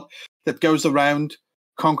robot that goes around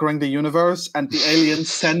conquering the universe, and the aliens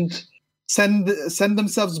send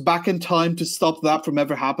themselves back in time to stop that from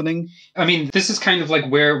ever happening. I mean, this is kind of like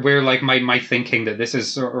where like my thinking that this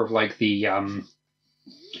is sort of like the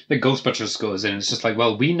Ghostbusters goes in. It's just like,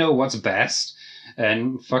 well, we know what's best,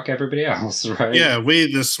 and fuck everybody else, right? Yeah,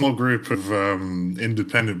 we, the small group of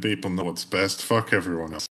independent people, know what's best. Fuck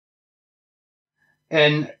everyone else.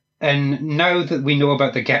 And now that we know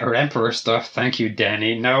about the Getter Emperor stuff, thank you,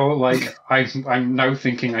 Danny. Now, like, I'm now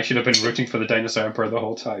thinking I should have been rooting for the Dinosaur Emperor the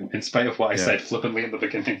whole time, in spite of what I said flippantly in the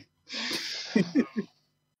beginning.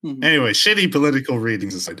 Anyway, shitty political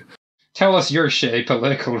readings aside. Tell us your shitty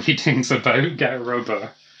political readings about Getter Robo.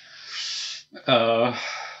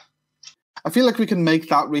 I feel like we can make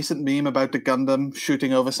that recent meme about the Gundam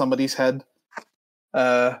shooting over somebody's head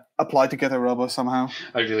apply to Getter Robo somehow.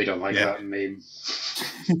 I really don't like that meme.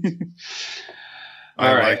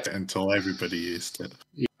 I liked it until everybody used it.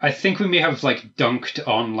 I think we may have like dunked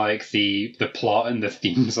on like the plot and the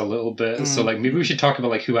themes a little bit. So like maybe we should talk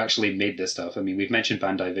about like who actually made this stuff. I mean, we've mentioned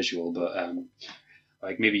Bandai Visual, but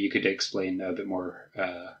like maybe you could explain a bit more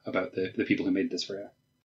about the people who made this for you.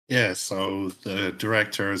 Yeah, so the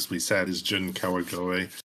director, as we said, is Jun Kawagoe.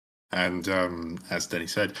 And as Denny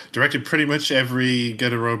said, directed pretty much every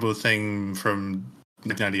Get a Robo thing from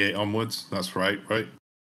 1998 onwards. That's right?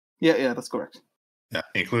 Yeah, that's correct. Yeah,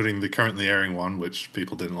 including the currently airing one, which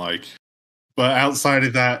people didn't like. But outside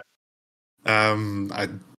of that, I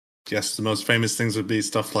guess the most famous things would be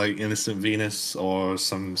stuff like Innocent Venus or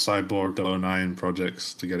some Cyborg 009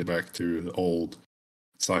 projects to get it back to old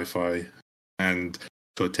sci-fi. And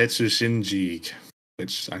Kotetsu Shinji,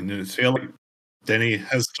 which I feel like Denny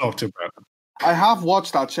has talked about. I have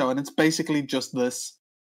watched that show, and it's basically just this.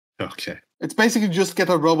 Okay. It's basically just Get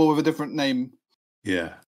a Robo with a different name.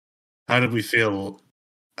 Yeah. How did we feel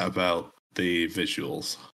about the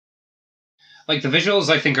visuals? Like the visuals,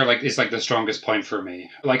 I think is like the strongest point for me.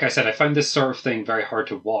 Like I said, I found this sort of thing very hard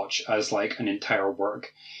to watch as like an entire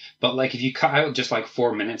work. But like if you cut out just like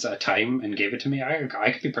 4 minutes at a time and gave it to me,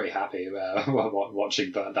 I could be pretty happy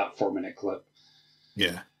watching that 4-minute clip.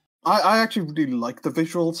 Yeah. I actually really like the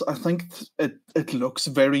visuals. I think it looks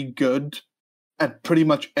very good at pretty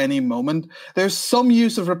much any moment. There's some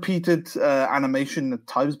use of repeated animation at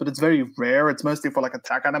times, but it's very rare. It's mostly for like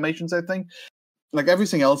attack animations, I think. Like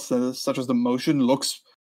everything else, such as the motion, looks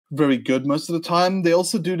very good most of the time. They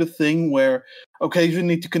also do the thing where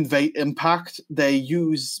occasionally to convey impact, they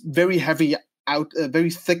use very very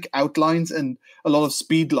thick outlines and a lot of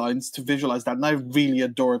speed lines to visualize that. And I really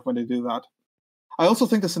adore it when they do that. I also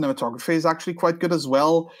think the cinematography is actually quite good as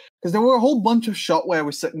well, because there were a whole bunch of shots where I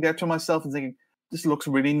was sitting there to myself and thinking, this looks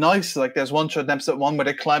really nice. Like there's one shot in episode 1 where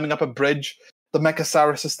they're climbing up a bridge. The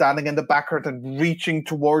Mechasaurus is standing in the background and reaching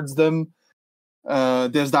towards them.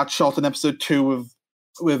 There's that shot in episode 2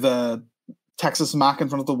 with Texas Mac in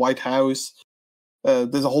front of the White House.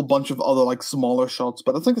 There's a whole bunch of other like smaller shots,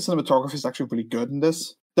 but I think the cinematography is actually really good in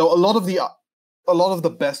this. Though a lot of the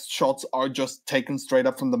best shots are just taken straight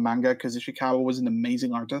up from the manga, because Ishikawa was an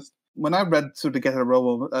amazing artist. When I read through the Get a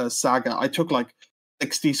Robo saga, I took like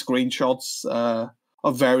 60 screenshots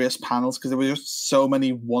of various panels, because there were just so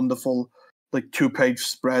many wonderful like 2-page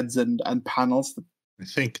spreads and panels. I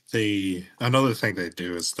think another thing they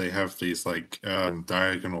do is they have these like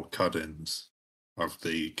diagonal cut-ins of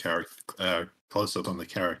the character close-up on the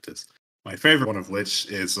characters. My favorite one of which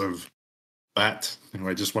is of Bat, who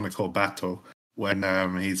I just want to call Bato, when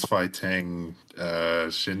he's fighting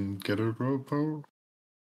Shin Get a Robo.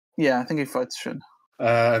 Yeah, I think he fights Shin.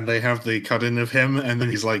 And they have the cut-in of him, and then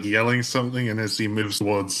he's like yelling something, and as he moves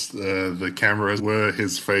towards the camera, where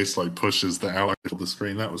his face like pushes the outline of the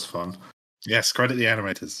screen. That was fun. Yes, credit the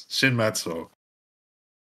animators. Shin Matsuo.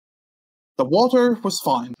 The water was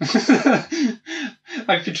fine.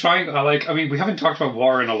 I've been trying. I mean, we haven't talked about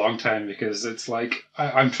water in a long time, because it's like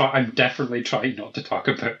I'm definitely trying not to talk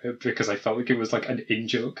about it, because I felt like it was like an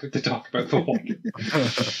in-joke to talk about the water.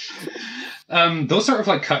 Those sort of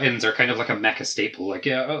like cut-ins are kind of like a mecha staple. Like,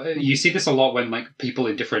 yeah, you see this a lot when like people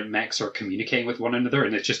in different mechs are communicating with one another,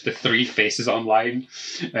 and it's just the 3 faces online,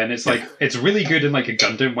 and it's like it's really good in like a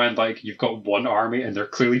Gundam when like you've got one army and they're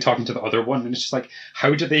clearly talking to the other one, and it's just like,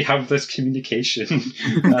 how do they have this communication?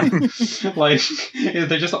 Like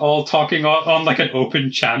they're just all talking on like an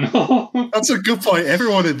open channel. That's a good point.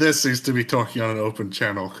 Everyone in this seems to be talking on an open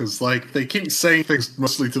channel, because like they keep saying things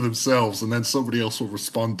mostly to themselves, and then somebody else will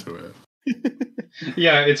respond to it.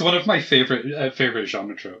 Yeah, it's one of my favorite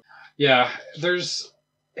genre tropes. Yeah, there's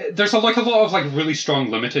a lot of like really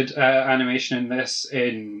strong limited animation in this,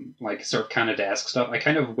 in like sort of Canada-esque stuff. I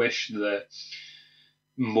kind of wish that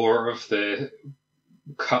more of the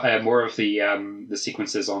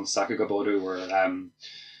sequences on Sakagoboru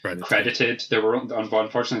were credited. There were,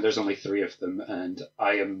 unfortunately, there's only 3 of them, and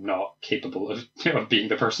I am not capable of being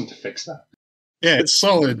the person to fix that. Yeah, it's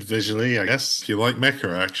solid visually, I guess, if you like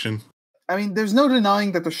mecha action. I mean, there's no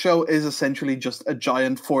denying that the show is essentially just a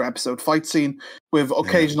giant 4-episode fight scene with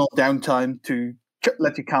occasional downtime to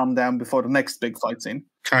let you calm down before the next big fight scene.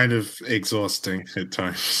 Kind of exhausting at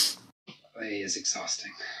times. It is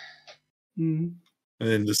exhausting. Mm-hmm.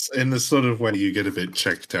 In the sort of way you get a bit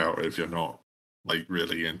checked out if you're not like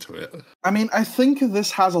really into it. I mean, I think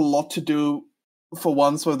this has a lot to do, for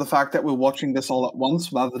once, with the fact that we're watching this all at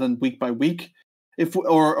once rather than week by week.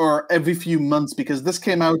 Or every few months, because this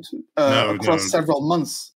came out across several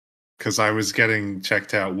months. Because I was getting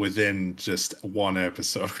checked out within just 1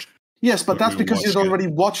 episode. Yes, but that's because you'd already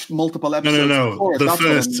watched multiple episodes. No. Before.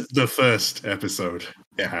 The first episode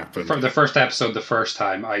it happened. For the first episode, the first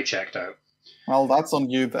time I checked out. Well, that's on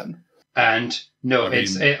you then. And no,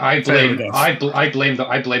 I blame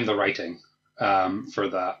the writing for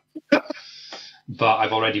that. But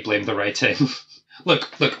I've already blamed the writing.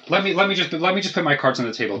 Look. Let me just put my cards on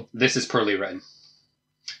the table. This is poorly written.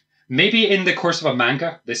 Maybe in the course of a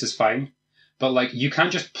manga, this is fine, but like you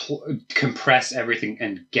can't just compress everything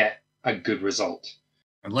and get a good result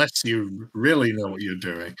unless you really know what you're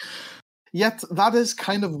doing. Yet that is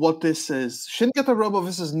kind of what this is. Shin Getter Robo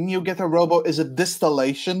versus Neo Getter Robo is a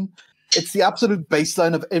distillation. It's the absolute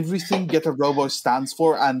baseline of everything Getter Robo stands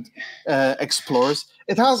for and explores.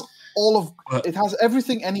 It has it has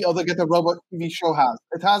everything any other Getter Robo TV show has.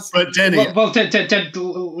 It has. But Denny,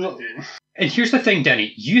 and here's the thing,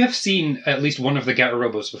 Denny. You have seen at least one of the Getter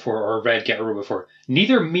Robos before, or read Getter Robo before.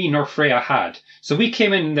 Neither me nor Freya had. So we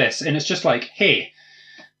came in this, and it's just like, hey,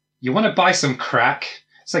 you want to buy some crack?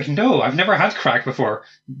 It's like, no, I've never had crack before.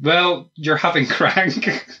 Well, you're having crack.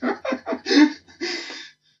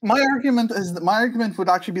 My argument would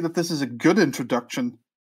actually be that this is a good introduction.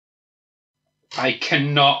 I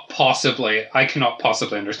cannot possibly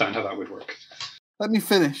understand how that would work. Let me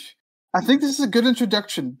finish. I think this is a good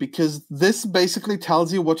introduction because this basically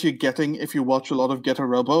tells you what you're getting if you watch a lot of Getter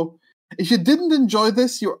Robo. If you didn't enjoy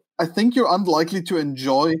this, I think you're unlikely to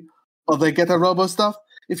enjoy other Getter Robo stuff.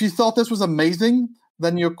 If you thought this was amazing,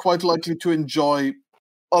 then you're quite likely to enjoy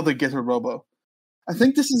other Getter Robo. I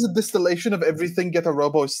think this is a distillation of everything Getter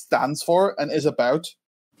Robo stands for and is about.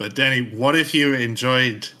 But Denny, what if you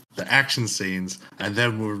enjoyed the action scenes and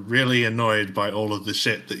then were really annoyed by all of the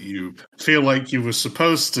shit that you feel like you were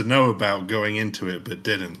supposed to know about going into it but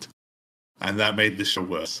didn't? And that made the show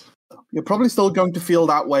worse. You're probably still going to feel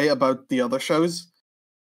that way about the other shows.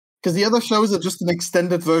 Because the other shows are just an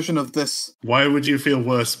extended version of this. Why would you feel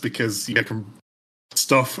worse? Because you get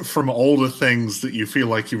stuff from all the things that you feel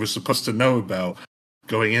like you were supposed to know about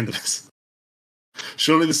going into this.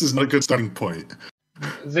 Surely this is not a good starting point.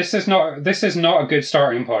 This is not a good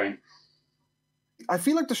starting point. I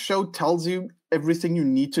feel like the show tells you everything you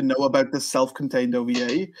need to know about this self-contained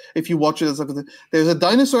OVA. If you watch it as there's a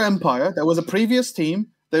dinosaur empire, there was a previous team,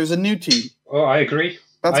 there's a new team. Oh, I agree.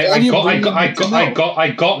 I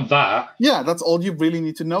got that. Yeah, that's all you really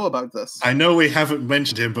need to know about this. I know we haven't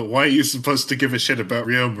mentioned him, but why are you supposed to give a shit about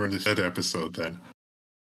Ryoma in the third episode then?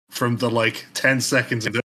 From the 10 seconds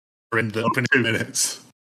in the opening 2 minutes.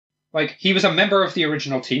 Like, he was a member of the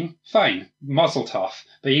original team, fine, muzzle tough.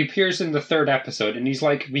 But he appears in the third episode, and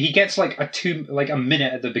he gets a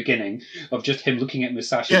minute at the beginning of just him looking at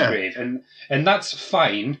Musashi's grave, and that's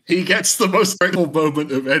fine. He gets the most grateful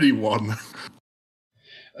moment of anyone.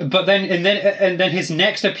 But then his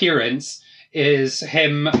next appearance is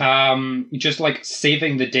him just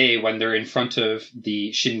saving the day when they're in front of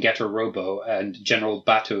the Shin Getter Robo, and General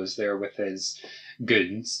Bato is there with his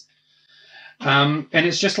goons. And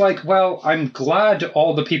it's just well, I'm glad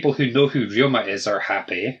all the people who know who Ryoma is are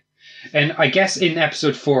happy. And I guess in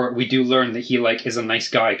episode 4, we do learn that he is a nice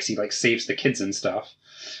guy because he saves the kids and stuff.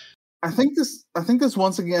 I think this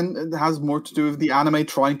once again has more to do with the anime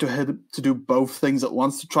trying to do both things at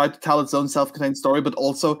once, to try to tell its own self-contained story, but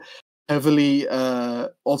also heavily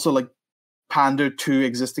pander to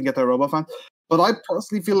existing Getter Robo fans. But I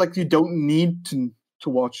personally feel like you don't need to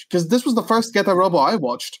watch, because this was the first Getter Robo I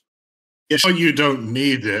watched. Yeah, sure, you don't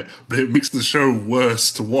need it, but it makes the show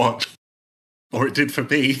worse to watch. Or it did for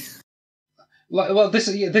me. Well, this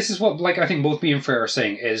is what I think both me and Freya are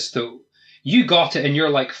saying, is that you got it and you're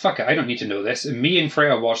like, fuck it, I don't need to know this. And me and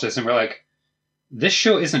Freya watched this and we're like, this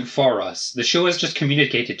show isn't for us. The show has just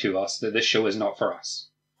communicated to us that this show is not for us.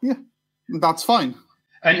 Yeah, that's fine.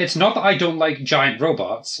 And it's not that I don't like giant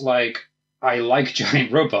robots. I like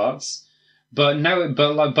giant robots. But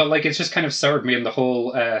it's just kind of soured me in the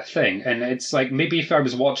whole thing. And it's maybe if I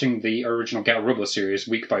was watching the original Getter Robo series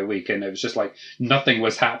week by week, and it was just nothing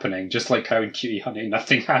was happening, just like how in Cutie Honey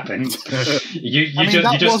nothing happened. you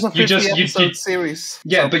just series.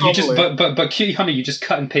 Yeah, so but Cutie Honey, you just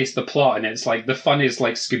cut and paste the plot, and it's the fun is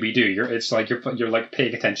Scooby Doo. You're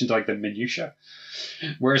paying attention to the minutia.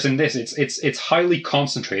 Whereas in this, it's highly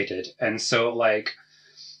concentrated, and so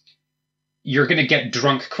you're gonna get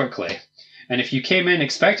drunk quickly. And if you came in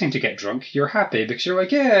expecting to get drunk, you're happy because you're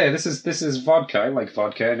yeah, this is vodka. I like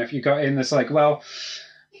vodka. And if you got in this well,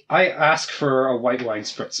 I ask for a white wine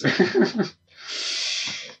spritzer.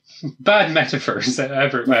 Bad metaphors,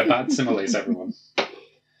 bad similes, everyone.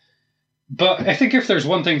 But I think if there's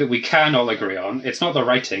one thing that we can all agree on, it's not the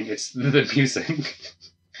writing, it's the music.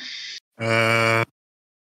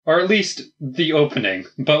 Or at least the opening.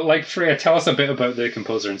 But Freya, tell us a bit about the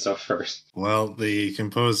composer and stuff first. Well, the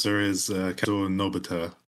composer is Kazuo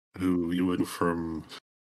Nobita, who you would know from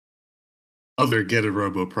other Get a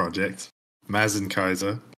Robo project, Mazen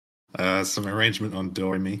Kaiser, some arrangement on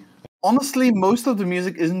Doremi. Honestly, most of the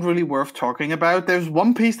music isn't really worth talking about. There's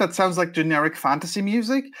one piece that sounds like generic fantasy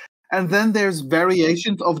music, and then there's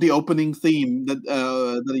variations of the opening theme that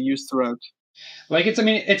are used throughout. Like,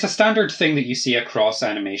 it's a standard thing that you see across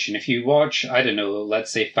animation. If you watch, I don't know,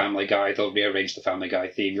 let's say Family Guy, they'll rearrange the Family Guy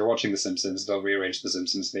theme. You're watching The Simpsons, they'll rearrange the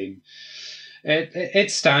Simpsons theme.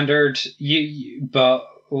 It's standard, but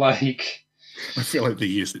like, I feel like they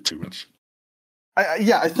used it too much.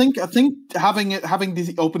 I think having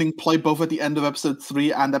the opening play both at the end of episode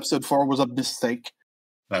 3 and episode 4 was a mistake.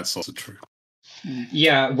 That's also true.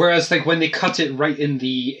 Yeah, whereas like when they cut it right in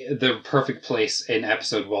the perfect place in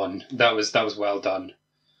episode 1, that was well done.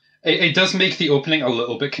 It does make the opening a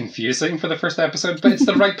little bit confusing for the first episode, but it's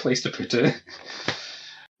the right place to put it.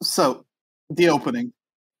 So, the opening.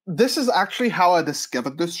 This is actually how I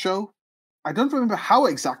discovered this show. I don't remember how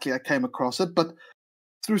exactly I came across it, but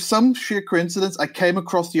through some sheer coincidence, I came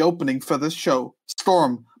across the opening for this show,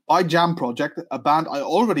 Storm, by Jam Project, a band I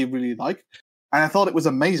already really like, and I thought it was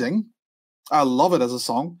amazing. I love it as a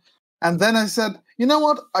song. And then I said, you know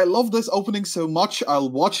what? I love this opening so much,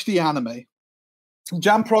 I'll watch the anime.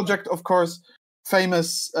 Jam Project, of course,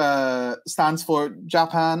 famous, stands for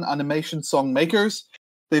Japan Animation Song Makers.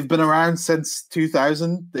 They've been around since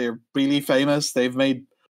 2000. They're really famous. They've made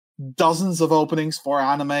dozens of openings for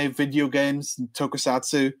anime, video games, and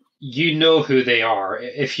tokusatsu. You know who they are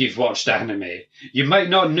if you've watched anime. You might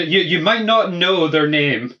not know their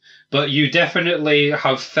name, but you definitely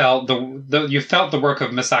have felt the work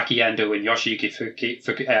of Masaki Endo and Yoshiki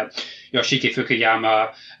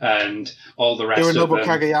Fukuyama and all the rest of them. Hironobu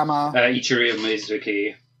Kageyama. Ichiro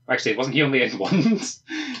Mizuki. Actually, wasn't he only in once?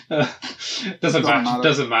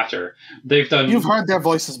 Doesn't matter. They've done. You've heard their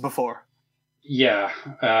voices before. Yeah,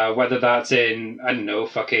 whether that's in, I don't know,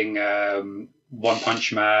 fucking One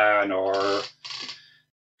Punch Man or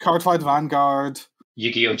Cardfight Vanguard,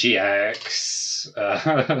 Yu-Gi-Oh! GX,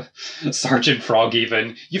 Sergeant Frog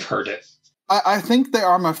even. You've heard it. I think they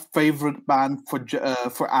are my favorite band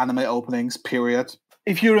for anime openings, period.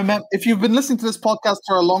 If you remember, if you've been listening to this podcast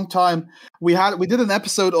for a long time, we did an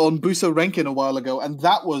episode on Buso Renkin a while ago, and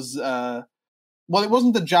that was, well, it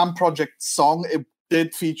wasn't the Jam Project song, it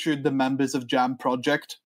did feature the members of Jam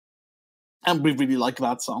Project, and we really like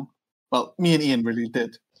that song. Well, me and Ian really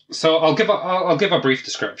did. So I'll give a brief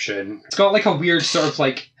description. It's got like a weird sort of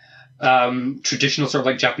like traditional sort of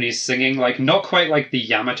like Japanese singing, like not quite like the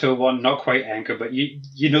Yamato one, not quite Enka, but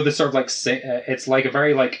you know the sort of like it's like a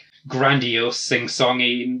very like grandiose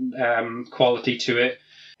sing-songy quality to it,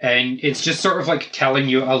 and it's just sort of like telling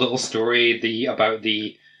you a little story about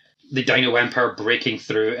the Dino Empire breaking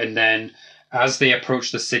through, and then as they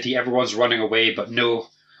approach the city, everyone's running away, but no,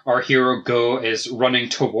 our hero Go is running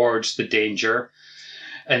towards the danger.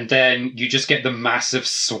 And then you just get the massive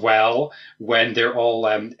swell when they're all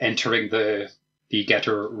entering the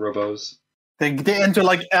Getter Robos. They enter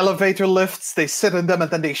like elevator lifts. They sit in them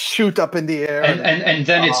and then they shoot up in the air. And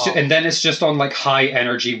then it's just on like high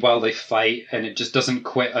energy while they fight, and it just doesn't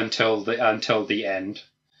quit until the end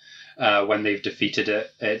when they've defeated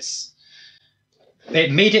it.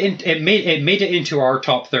 It made it into our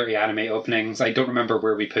top 30 anime openings. I don't remember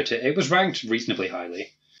where we put it. It was ranked reasonably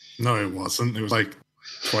highly. No, it wasn't. It was like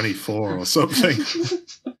 24 or something.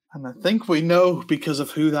 And I think we know because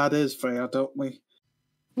of who that is, Freya, don't we? It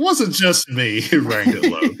wasn't just me who ranked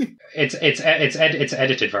it low. It's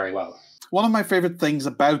edited very well. One of my favorite things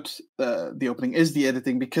about the opening is the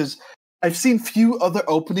editing, because I've seen few other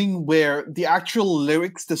opening where the actual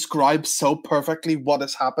lyrics describe so perfectly what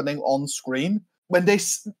is happening on screen. When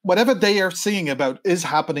whatever they are singing about is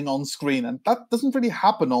happening on screen, and that doesn't really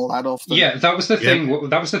happen all that often. Yeah, that was the thing.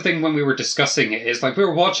 That was the thing when we were discussing it. Is like we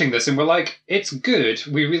were watching this and we're like, it's good,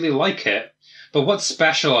 we really like it, but what's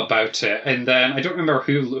special about it? And then I don't remember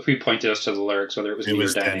who pointed us to the lyrics, whether it was me or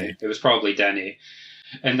Denny. It was probably Denny.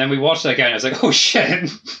 And then we watched it again. And I was like, oh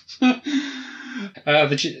shit.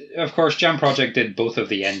 Of course, Jam Project did both of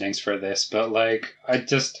the endings for this, but like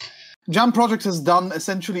Jam Project has done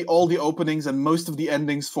essentially all the openings and most of the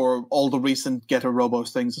endings for all the recent Get a Robo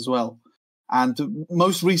things as well. And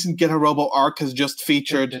most recent Get a Robo arc has just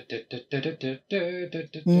featured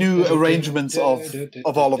new arrangements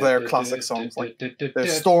of all of their classic songs, like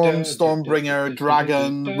there's Storm, Stormbringer,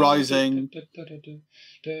 Dragon, Rising,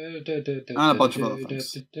 and a bunch of other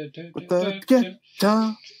things.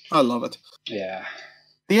 I love it. Yeah.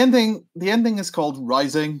 The ending is called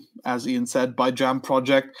Rising, as Ian said, by Jam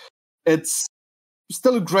Project. It's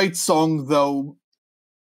still a great song, though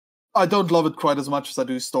I don't love it quite as much as I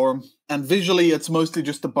do Storm. And visually, it's mostly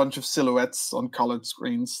just a bunch of silhouettes on colored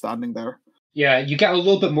screens standing there. Yeah, you get a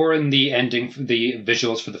little bit more in the ending, the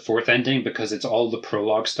visuals for the fourth ending, because it's all the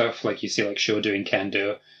prologue stuff, like you see like Sho doing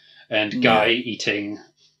kendo and Guy eating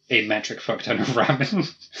a metric fuck ton of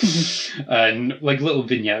ramen, and like little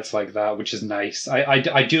vignettes like that, which is nice.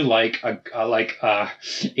 I do like a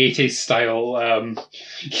 80s style.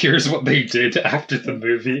 Here's what they did after the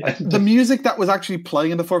movie. The music that was actually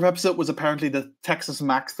playing in the fourth episode was apparently the Texas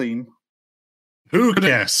Mac theme. Who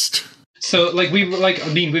guessed? So,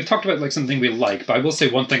 we've talked about like something we like, but I will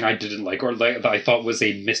say one thing I didn't like, or like that I thought was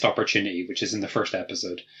a missed opportunity, which is in the first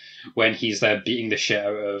episode, when he's beating the shit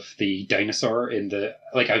out of the dinosaur in the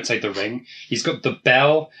outside the ring. He's got the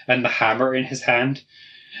bell and the hammer in his hand.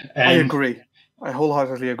 I agree. I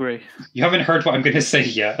wholeheartedly agree. You haven't heard what I'm going to say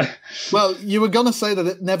yet. Well, you were going to say that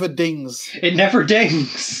it never dings. It never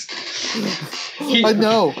dings. I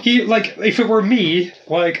know. If it were me,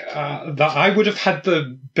 that I would have had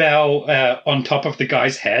the bell on top of the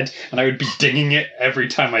guy's head, and I would be dinging it every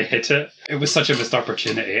time I hit it. It was such a missed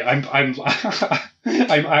opportunity. I'm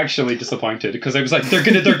actually disappointed, because I was like, they're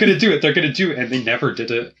gonna do it, and they never did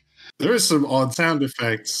it. There is some odd sound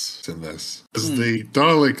effects in this. There's the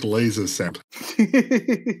Dalek laser sound.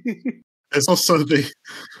 It's also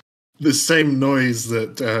the same noise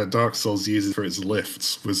that Dark Souls uses for its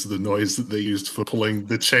lifts was the noise that they used for pulling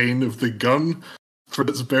the chain of the gun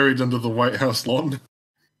that's buried under the White House lawn.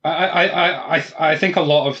 I think a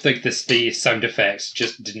lot of the sound effects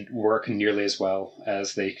just didn't work nearly as well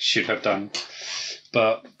as they should have done.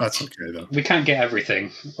 But that's okay though. We can't get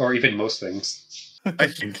everything, or even most things. I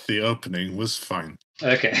think the opening was fine.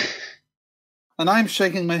 Okay. And I'm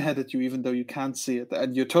shaking my head at you, even though you can't see it.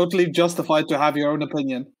 And you're totally justified to have your own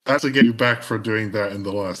opinion. I had to get you back for doing that in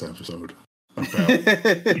the last episode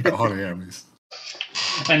about Honeyami's.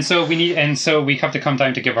 And so we have to come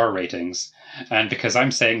down to give our ratings. And because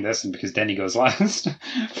I'm saying this, and because Denny goes last,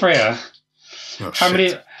 Freya,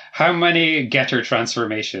 how many getter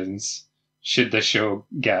transformations should the show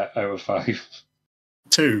get out of 5?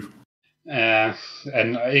 2. And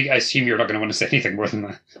I assume you're not going to want to say anything more than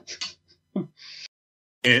that.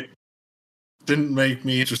 It didn't make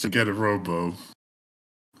me interested to get a Robo,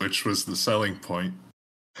 which was the selling point.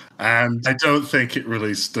 And I don't think it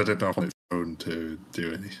really stood enough on its own to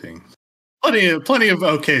do anything. Plenty of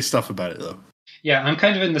okay stuff about it, though. Yeah, I'm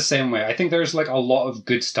kind of in the same way. I think there's a lot of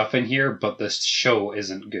good stuff in here, but the show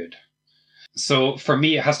isn't good. So for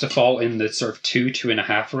me, it has to fall in the sort of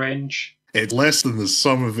 2.5 range. It's less than the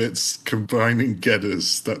sum of its combining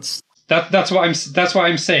getters. That's what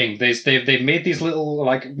I'm saying. They've made these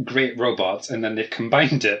little great robots, and then they've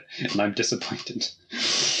combined it, and I'm disappointed.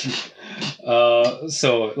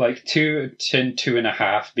 So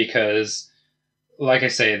 2.5, because, like I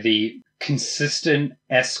say, the consistent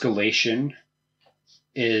escalation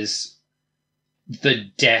is the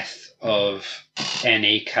death of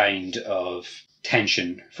any kind of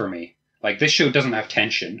tension for me. This show doesn't have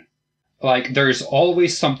tension. There's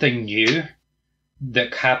always something new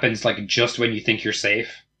that happens just when you think you're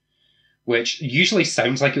safe, which usually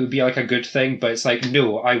sounds like it would be a good thing, but it's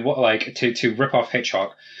no, I want to rip off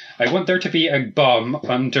Hitchcock. I want there to be a bomb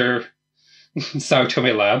under Sao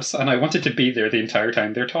Tome Labs, and I want it to be there the entire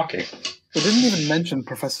time they're talking. They didn't even mention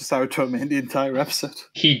Professor Sao Tome in the entire episode.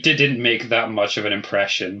 He didn't make that much of an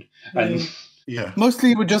impression, and yeah,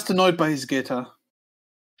 mostly we're just annoyed by his guitar.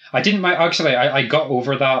 I didn't mind. Actually, I got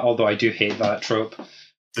over that, although I do hate that trope.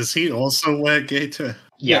 Does he also wear gator?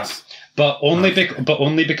 Yeah, yes. but only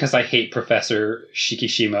because I hate Professor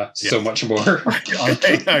Shikishima so much more. I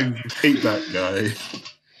hate that guy.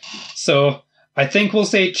 So I think we'll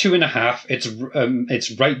say 2.5.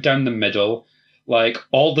 It's right down the middle.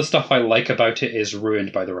 All the stuff I like about it is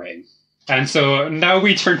ruined by the rain. And so now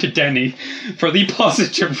we turn to Denny for the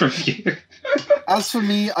positive review. As for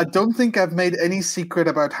me, I don't think I've made any secret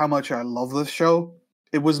about how much I love this show.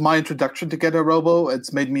 It was my introduction to Get a Robo.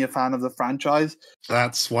 It's made me a fan of the franchise.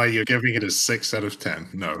 That's why you're giving it a 6 out of 10.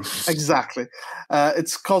 No. Exactly.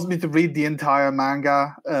 It's caused me to read the entire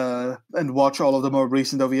manga and watch all of the more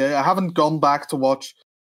recent OVA. I haven't gone back to watch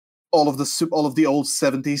all of the old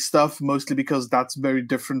 70s stuff, mostly because that's very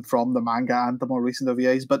different from the manga and the more recent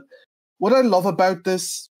OVAs. But what I love about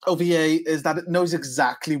this OVA is that it knows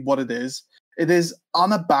exactly what it is. It is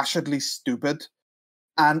unabashedly stupid,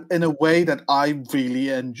 and in a way that I really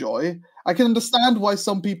enjoy. I can understand why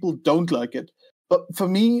some people don't like it, but for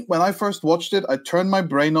me, when I first watched it, I turned my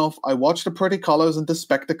brain off. I watched the pretty colors and the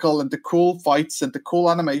spectacle and the cool fights and the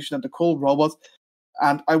cool animation and the cool robots,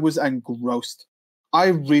 and I was engrossed. I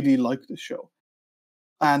really like the show,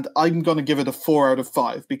 and I'm going to give it a 4 out of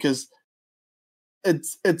 5 because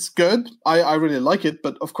it's good. I really like it,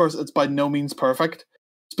 but of course, it's by no means perfect.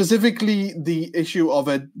 specifically the issue of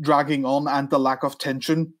it dragging on and the lack of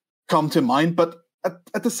tension come to mind. But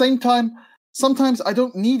at the same time, sometimes I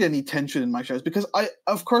don't need any tension in my shows because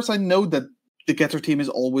of course I know that the Getter team is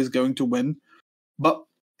always going to win, but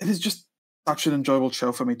it is just such an enjoyable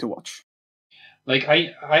show for me to watch. Like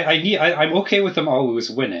I'm okay with them always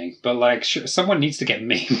winning, but like someone needs to get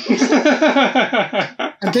maimed.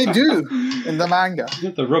 And they do in the manga.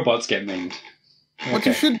 The robots get maimed. What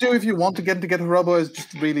you should do if you want to get into Getter Robo is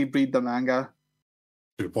just really read the manga.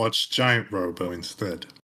 Watch Giant Robo instead.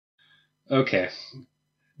 Okay.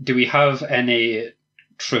 Do we have any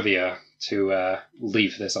trivia to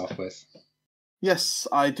leave this off with? Yes,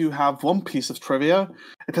 I do have one piece of trivia.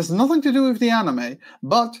 It has nothing to do with the anime,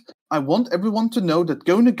 but I want everyone to know that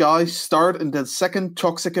Go Nagai starred in the second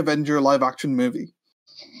Toxic Avenger live-action movie.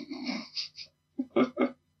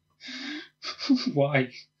 Why?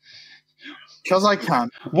 Because I can.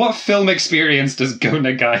 What film experience does Go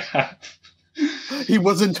Nagai have? He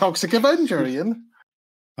was in Toxic Avenger, Ian.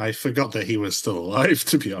 I forgot that he was still alive,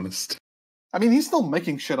 to be honest. I mean, he's still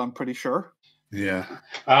making shit, I'm pretty sure. Yeah.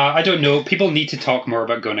 I don't know. People need to talk more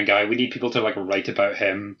about Go Nagai. We need people to like write about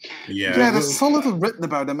him. Yeah, there's so little written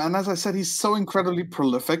about him, and as I said, he's so incredibly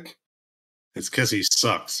prolific. It's because he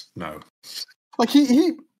sucks. No. Like,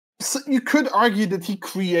 you could argue that he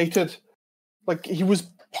created, like, he was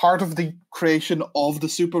part of the creation of the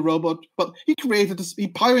super robot, but he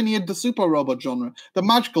pioneered the super robot genre, the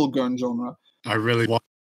magical gun genre. I really want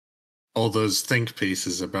all those think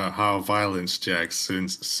pieces about how Violence Jack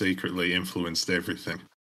secretly influenced everything.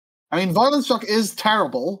 I mean, Violence Jack is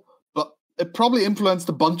terrible, but it probably influenced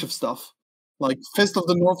a bunch of stuff, like Fist of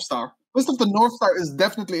the North Star. Fist of the North Star is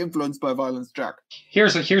definitely influenced by Violence Jack.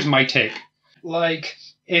 Here's my take. Like,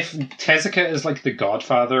 if Tezuka is like the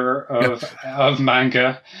godfather of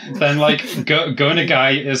manga, then like Go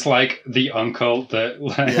Nagai is like the uncle that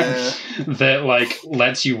that like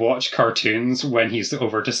lets you watch cartoons when he's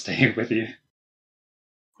over to stay with you.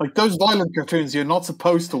 Like those violent cartoons you're not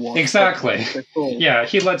supposed to watch. Exactly. Cool. Yeah,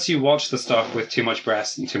 he lets you watch the stuff with too much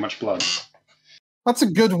breast and too much blood. That's a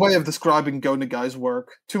good way of describing Go Nagai's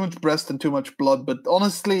work. Too much breast and too much blood, but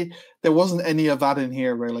honestly, there wasn't any of that in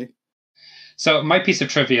here, really. So my piece of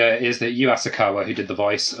trivia is that Yu Asakawa, who did the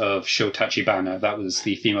voice of Sho Tachibana, that was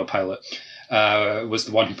the female pilot, was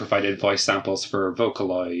the one who provided voice samples for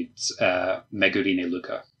Vocaloid's Megurine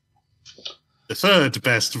Luca. The third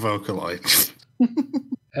best Vocaloid.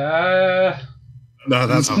 No,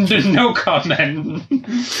 that's not true. No comment.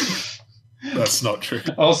 That's not true.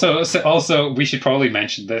 Also, we should probably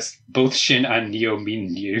mention this. Both Shin and Neo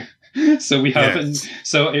mean new. So we have this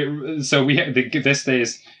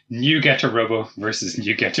is New Getter Robo versus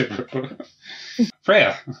New Getter Robo.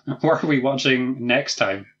 Freya, what are we watching next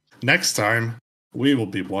time? Next time, we will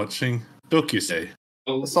be watching Dokusei.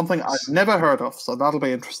 Something I've never heard of, so that'll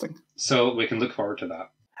be interesting. So we can look forward to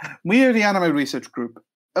that. We are the Anime Research Group,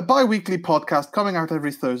 a bi-weekly podcast coming out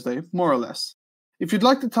every Thursday, more or less. If you'd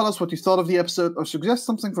like to tell us what you thought of the episode or suggest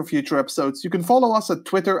something for future episodes, you can follow us at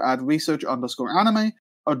Twitter at research_anime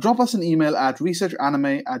or drop us an email at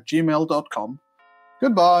researchanime@gmail.com.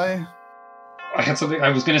 Goodbye. I had something. I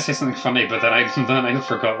was going to say something funny, but then I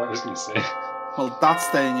forgot what I was going to say. Well, that's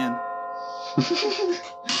staying in.